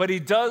 but he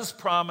does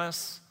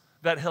promise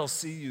that he'll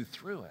see you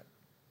through it.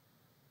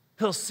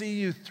 He'll see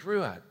you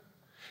through it.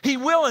 He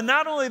will, and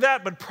not only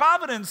that, but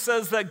providence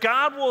says that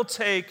God will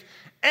take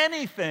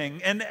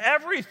anything and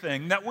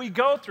everything that we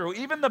go through,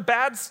 even the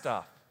bad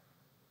stuff,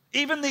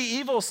 even the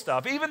evil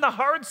stuff, even the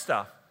hard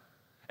stuff.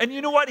 And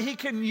you know what? He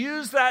can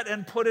use that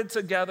and put it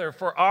together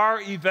for our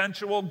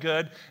eventual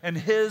good and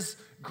his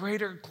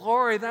greater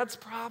glory. That's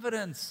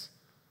providence.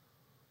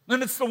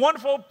 And it's the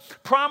wonderful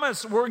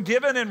promise we're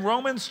given in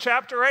Romans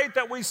chapter 8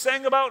 that we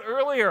sang about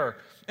earlier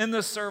in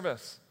this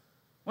service,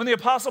 when the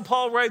Apostle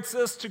Paul writes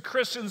this to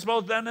Christians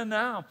both then and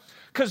now.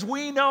 Because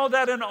we know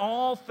that in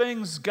all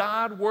things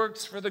God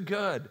works for the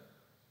good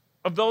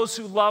of those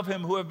who love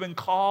him, who have been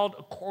called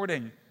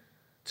according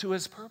to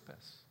his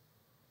purpose.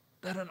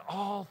 That in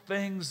all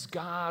things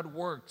God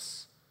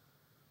works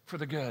for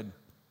the good.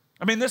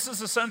 I mean, this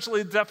is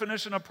essentially the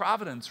definition of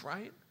providence,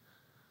 right?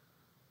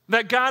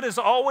 That God is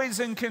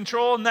always in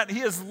control and that he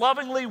is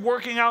lovingly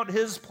working out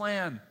his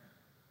plan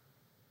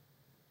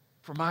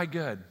for my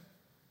good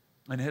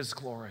and his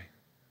glory.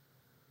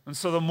 And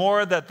so the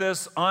more that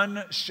this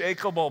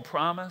unshakable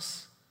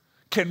promise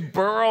can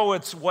burrow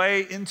its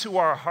way into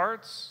our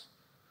hearts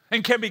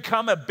and can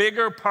become a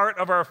bigger part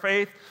of our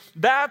faith,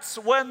 that's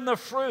when the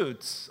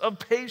fruits of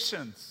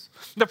patience,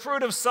 the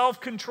fruit of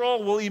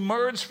self-control will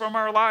emerge from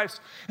our lives.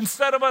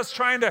 Instead of us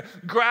trying to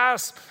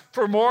grasp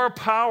for more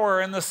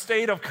power in the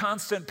state of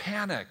constant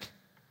panic.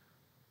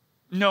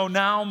 No,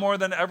 now more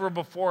than ever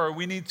before,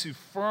 we need to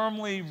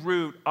firmly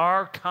root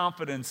our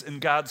confidence in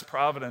God's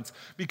providence,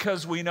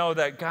 because we know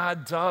that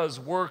God does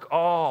work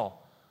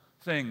all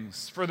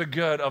things for the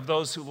good of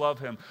those who love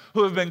him,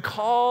 who have been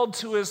called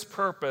to his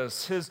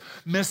purpose, his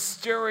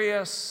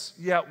mysterious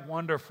yet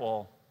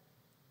wonderful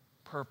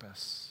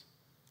purpose.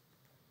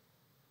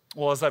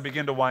 Well, as I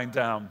begin to wind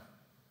down,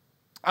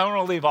 I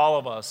want to leave all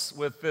of us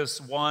with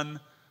this one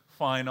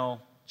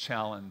final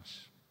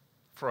challenge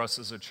for us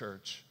as a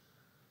church.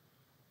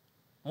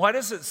 Why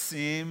does it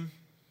seem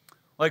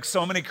like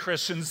so many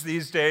Christians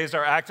these days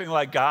are acting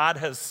like God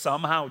has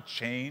somehow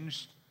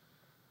changed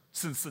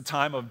since the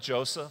time of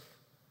Joseph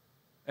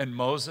and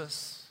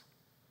Moses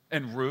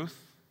and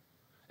Ruth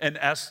and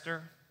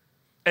Esther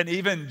and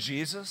even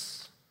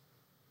Jesus?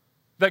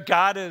 That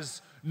God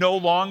is no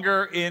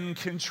longer in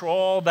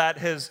control, that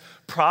his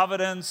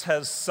providence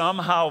has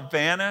somehow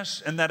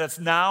vanished, and that it's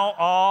now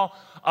all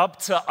up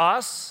to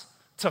us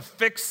to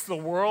fix the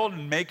world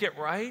and make it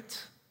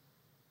right?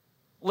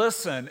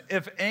 Listen,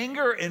 if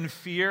anger and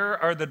fear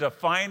are the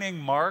defining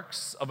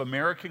marks of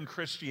American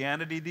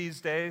Christianity these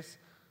days,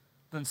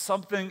 then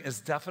something is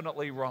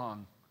definitely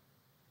wrong.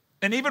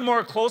 And even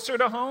more closer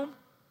to home,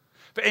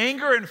 if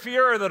anger and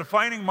fear are the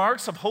defining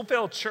marks of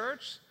Hopevale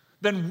Church,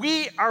 then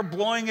we are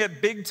blowing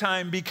it big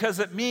time, because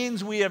it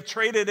means we have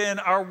traded in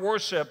our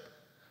worship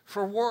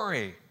for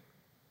worry.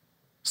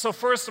 So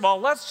first of all,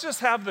 let's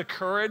just have the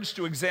courage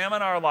to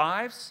examine our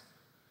lives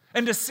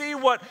and to see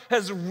what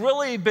has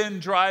really been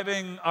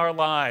driving our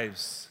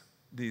lives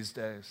these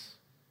days.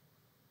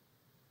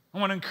 I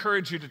want to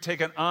encourage you to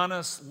take an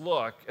honest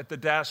look at the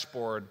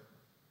dashboard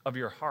of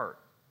your heart.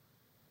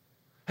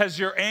 Has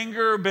your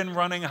anger been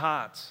running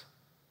hot?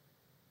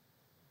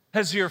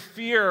 Has your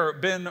fear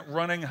been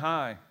running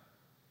high?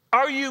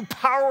 Are you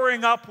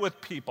powering up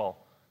with people,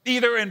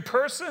 either in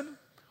person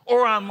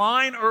or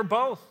online or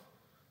both?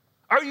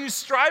 Are you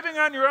striving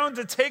on your own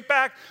to take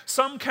back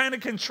some kind of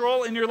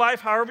control in your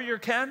life however you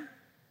can?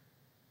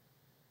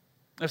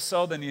 If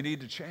so, then you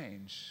need to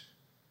change.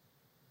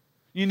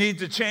 You need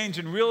to change,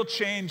 and real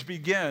change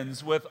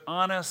begins with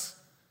honest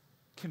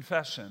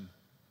confession,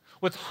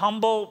 with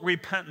humble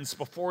repentance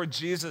before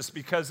Jesus,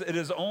 because it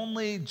is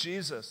only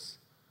Jesus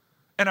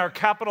and our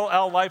capital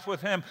L life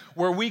with him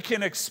where we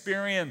can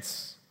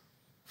experience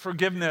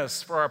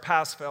forgiveness for our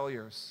past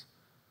failures,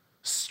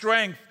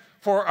 strength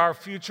for our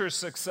future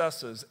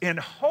successes, and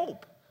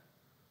hope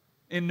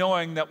in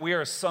knowing that we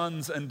are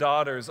sons and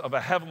daughters of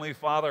a heavenly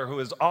Father who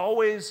is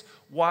always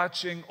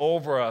watching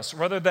over us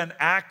rather than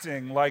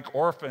acting like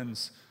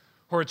orphans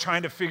who are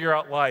trying to figure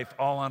out life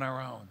all on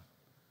our own.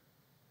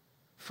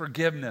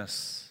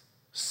 Forgiveness,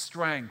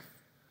 strength,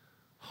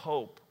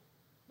 hope.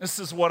 This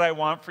is what I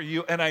want for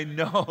you, and I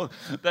know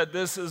that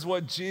this is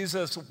what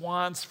Jesus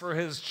wants for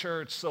his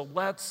church, so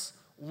let's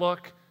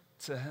look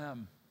to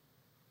him.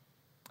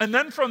 And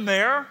then from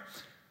there,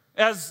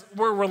 as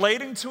we're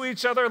relating to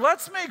each other,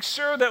 let's make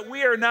sure that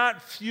we are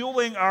not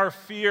fueling our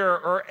fear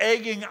or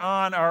egging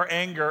on our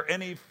anger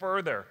any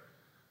further.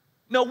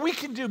 No, we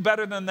can do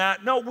better than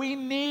that. No, we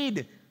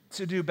need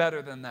to do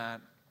better than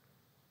that.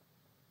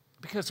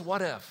 Because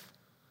what if?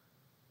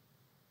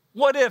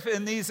 What if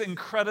in these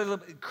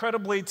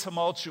incredibly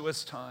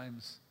tumultuous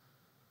times,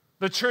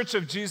 the Church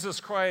of Jesus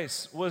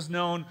Christ was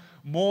known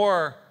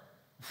more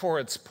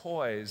for its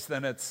poise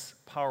than its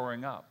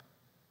powering up?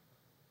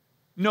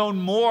 Known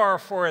more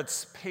for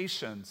its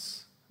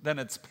patience than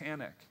its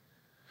panic,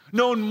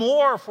 known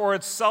more for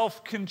its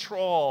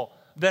self-control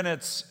than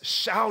its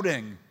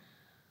shouting.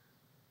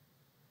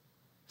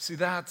 See,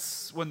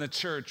 that's when the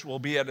church will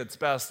be at its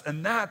best,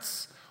 and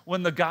that's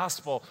when the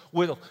gospel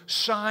will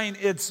shine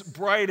its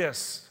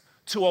brightest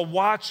to a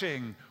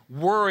watching,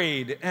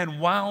 worried,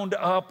 and wound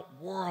up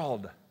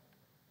world.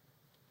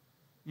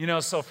 You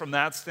know, so from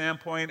that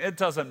standpoint, it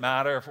doesn't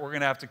matter if we're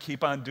going to have to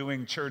keep on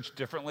doing church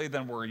differently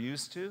than we're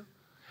used to,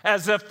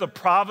 as if the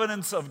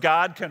providence of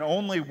God can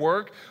only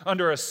work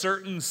under a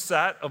certain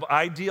set of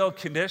ideal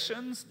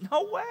conditions.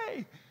 No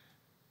way.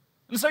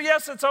 And so,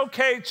 yes, it's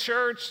okay,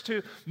 church,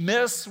 to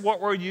miss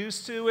what we're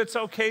used to. It's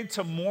okay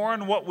to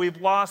mourn what we've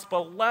lost,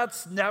 but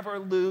let's never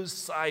lose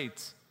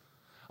sight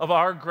of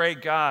our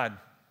great God,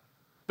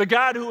 the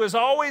God who is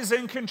always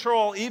in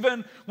control,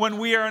 even when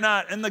we are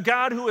not, and the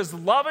God who is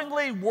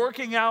lovingly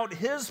working out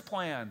his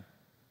plan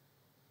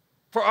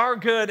for our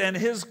good and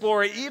his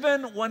glory,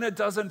 even when it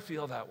doesn't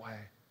feel that way.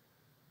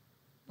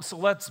 So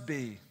let's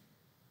be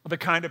the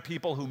kind of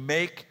people who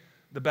make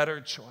the better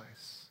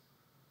choice.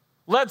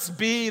 Let's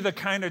be the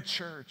kind of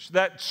church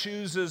that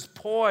chooses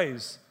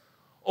poise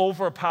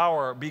over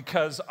power,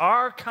 because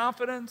our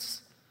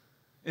confidence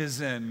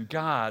is in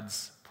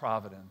God's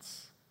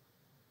providence.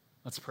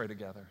 Let's pray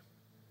together.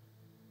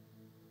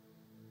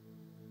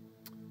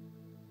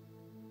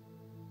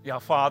 Yeah,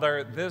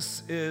 Father,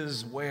 this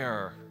is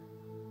where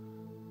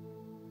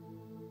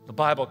the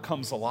Bible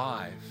comes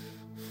alive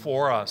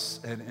for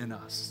us and in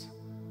us.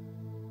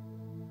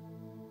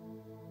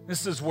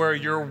 This is where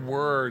your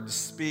word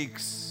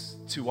speaks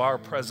to our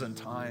present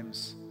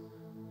times,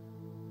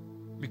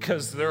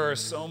 because there are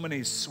so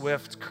many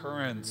swift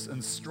currents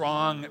and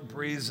strong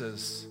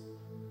breezes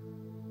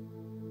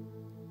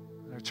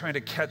that are trying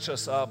to catch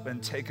us up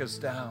and take us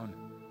down,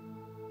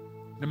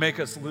 to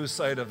make us lose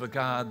sight of the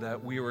God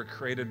that we were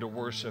created to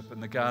worship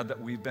and the God that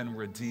we've been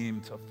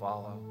redeemed to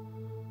follow.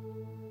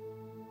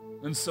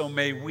 And so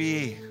may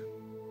we,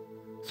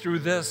 through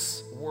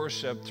this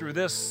worship, through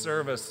this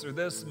service, through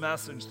this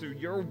message, through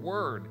your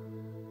word,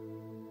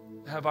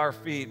 have our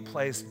feet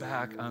placed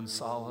back on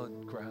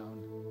solid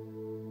ground,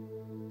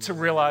 to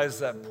realize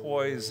that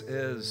poise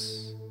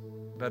is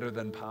better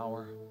than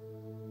power,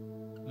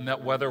 and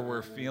that whether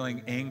we're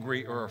feeling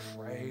angry or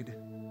afraid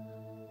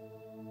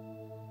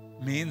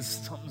means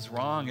something's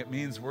wrong. It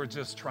means we're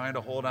just trying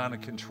to hold on to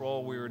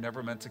control we were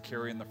never meant to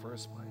carry in the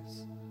first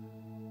place.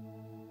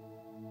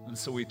 And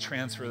so we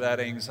transfer that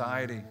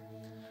anxiety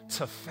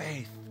to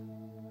faith.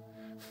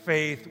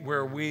 Faith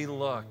where we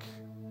look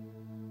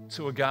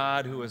to a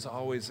God who is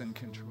always in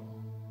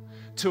control,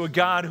 to a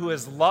God who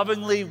is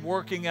lovingly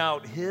working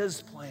out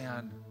his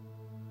plan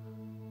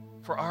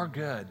for our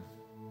good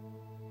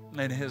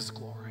and his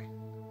glory.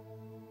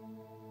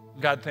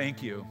 God,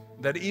 thank you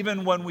that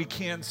even when we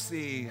can't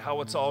see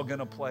how it's all going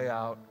to play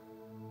out,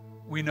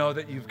 we know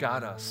that you've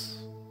got us.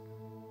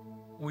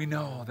 We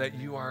know that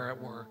you are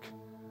at work.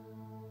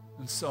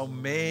 And so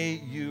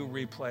may you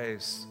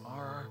replace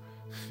our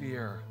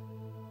fear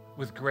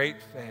with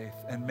great faith,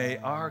 and may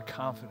our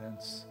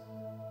confidence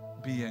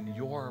be in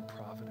your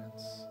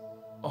providence.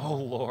 Oh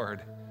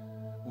Lord,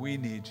 we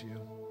need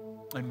you.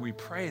 And we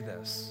pray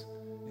this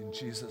in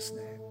Jesus'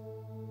 name.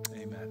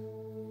 Amen.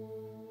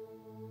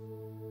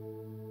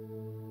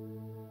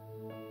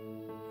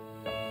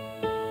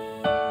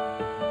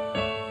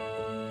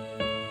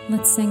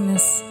 Let's sing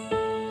this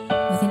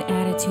with an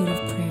attitude of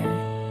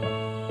prayer.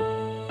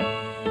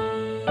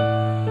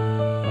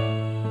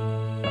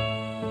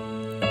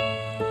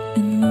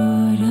 And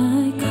Lord,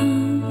 I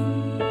confess,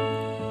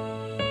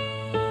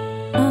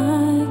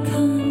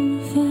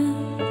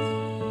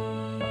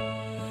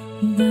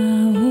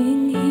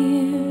 bowing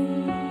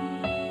here,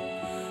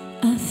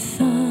 I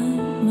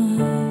thought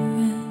my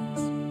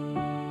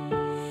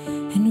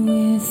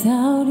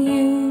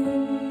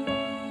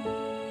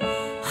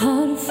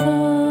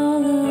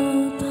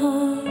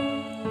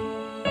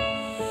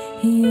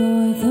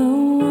You're the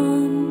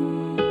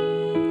one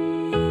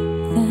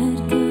that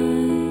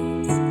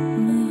guides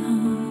my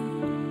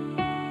heart.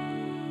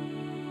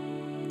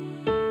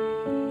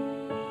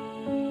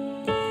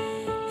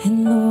 And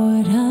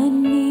Lord, I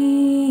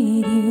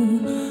need you.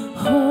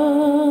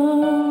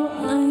 Oh,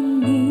 I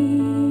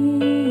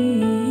need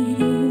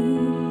you.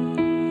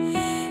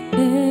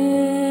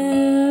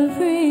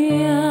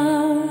 Every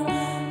hour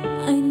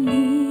I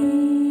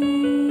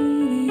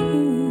need you.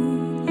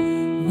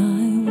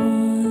 My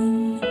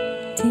one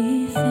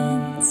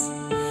defense,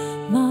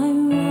 my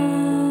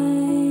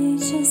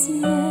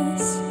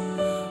righteousness.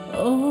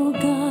 Oh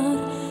God,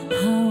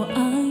 how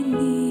I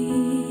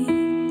need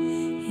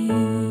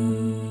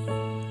you.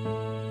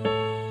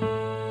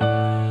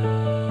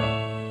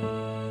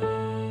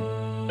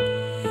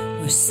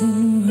 Where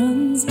sin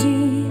runs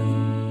deep,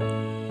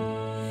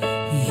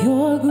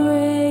 your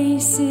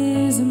grace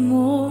is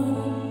more.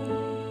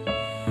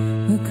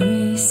 Where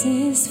grace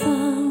is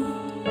found,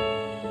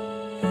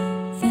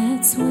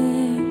 that's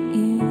where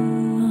you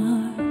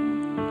are.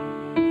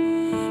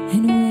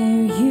 And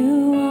where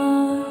you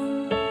are,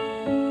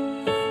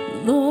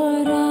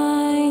 Lord,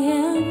 I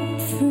am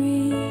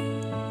free.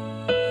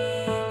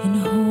 And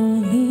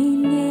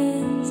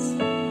holiness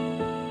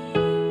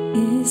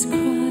is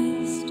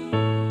Christ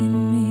in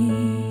me.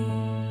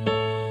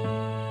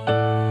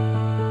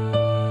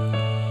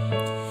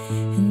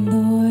 And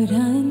Lord, I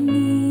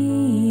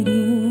need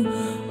you.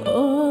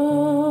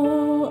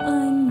 Oh, I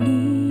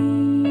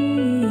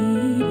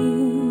need you.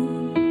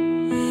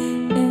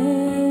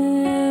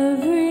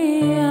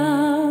 Every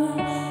hour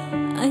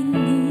I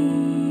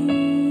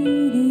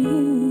need you.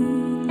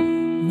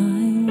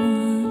 My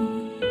one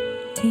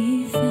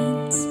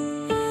defense,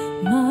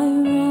 my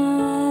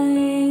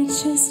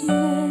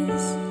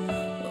righteousness.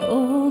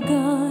 Oh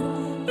God,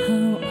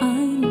 how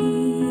I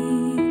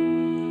need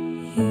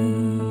you.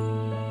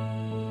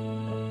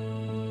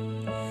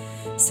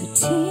 So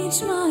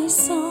teach my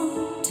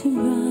soul to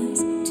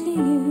rise to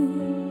you.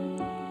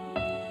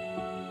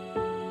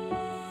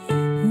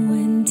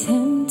 When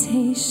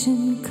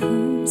temptation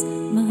comes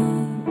my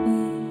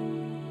way,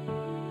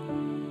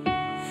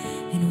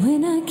 and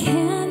when I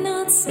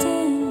cannot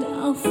stand,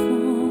 I'll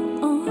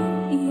fall on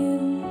you.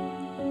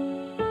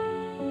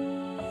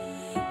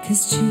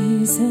 'Cause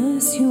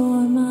Jesus,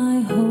 you're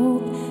my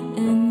hope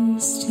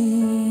and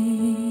stay.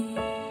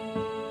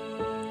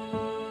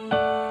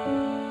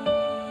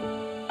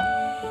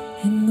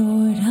 And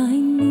Lord, I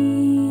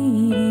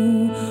need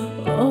you.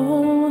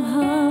 Oh,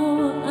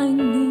 how I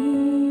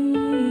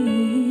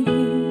need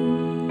you.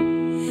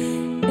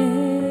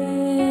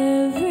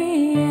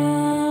 Every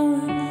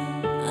hour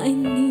I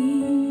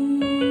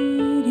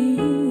need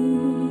you.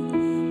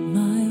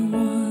 My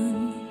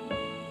one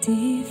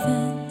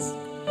defense,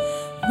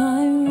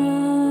 my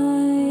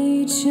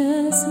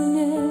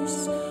righteousness.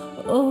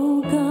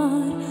 Oh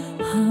God,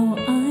 how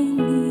I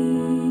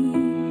need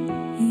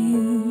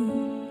you.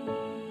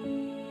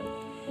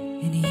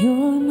 And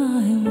you're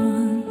my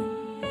one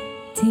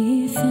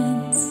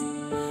defense,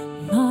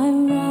 my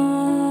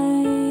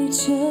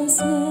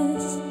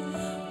righteousness.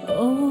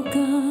 Oh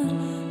God,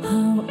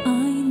 how I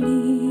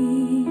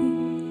need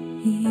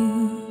you.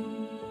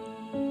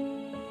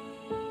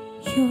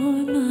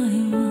 You're my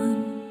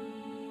one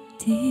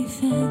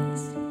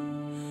defense,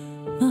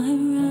 my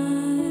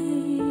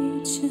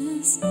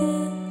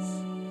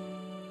righteousness.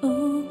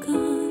 Oh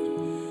God,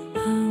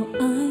 how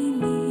I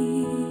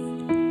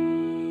need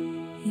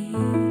you.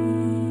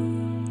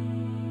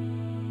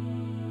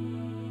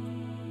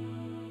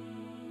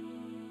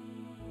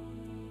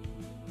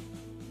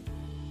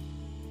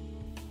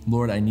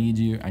 Lord, I need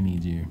you. I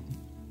need you.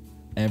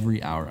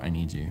 Every hour I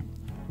need you.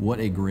 What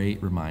a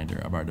great reminder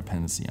of our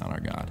dependency on our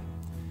God.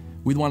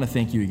 We'd want to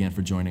thank you again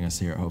for joining us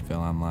here at Hopevale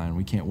Online.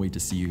 We can't wait to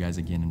see you guys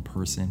again in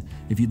person.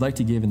 If you'd like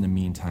to give in the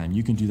meantime,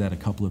 you can do that a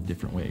couple of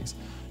different ways.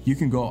 You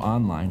can go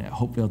online at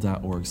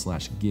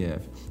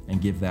hopevale.org/give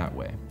and give that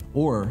way.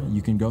 Or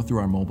you can go through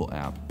our mobile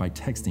app by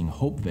texting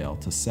Hopevale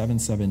to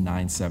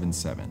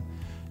 77977.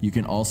 You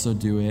can also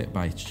do it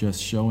by just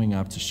showing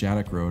up to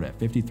Shattuck Road at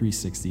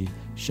 5360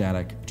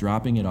 Shattuck,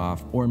 dropping it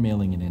off, or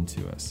mailing it in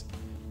to us.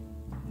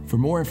 For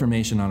more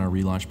information on our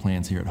relaunch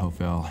plans here at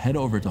Hopevale, head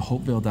over to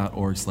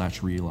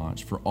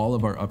hopevale.org/relaunch for all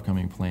of our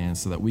upcoming plans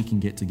so that we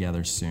can get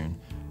together soon.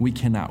 We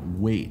cannot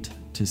wait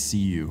to see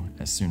you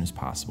as soon as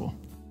possible.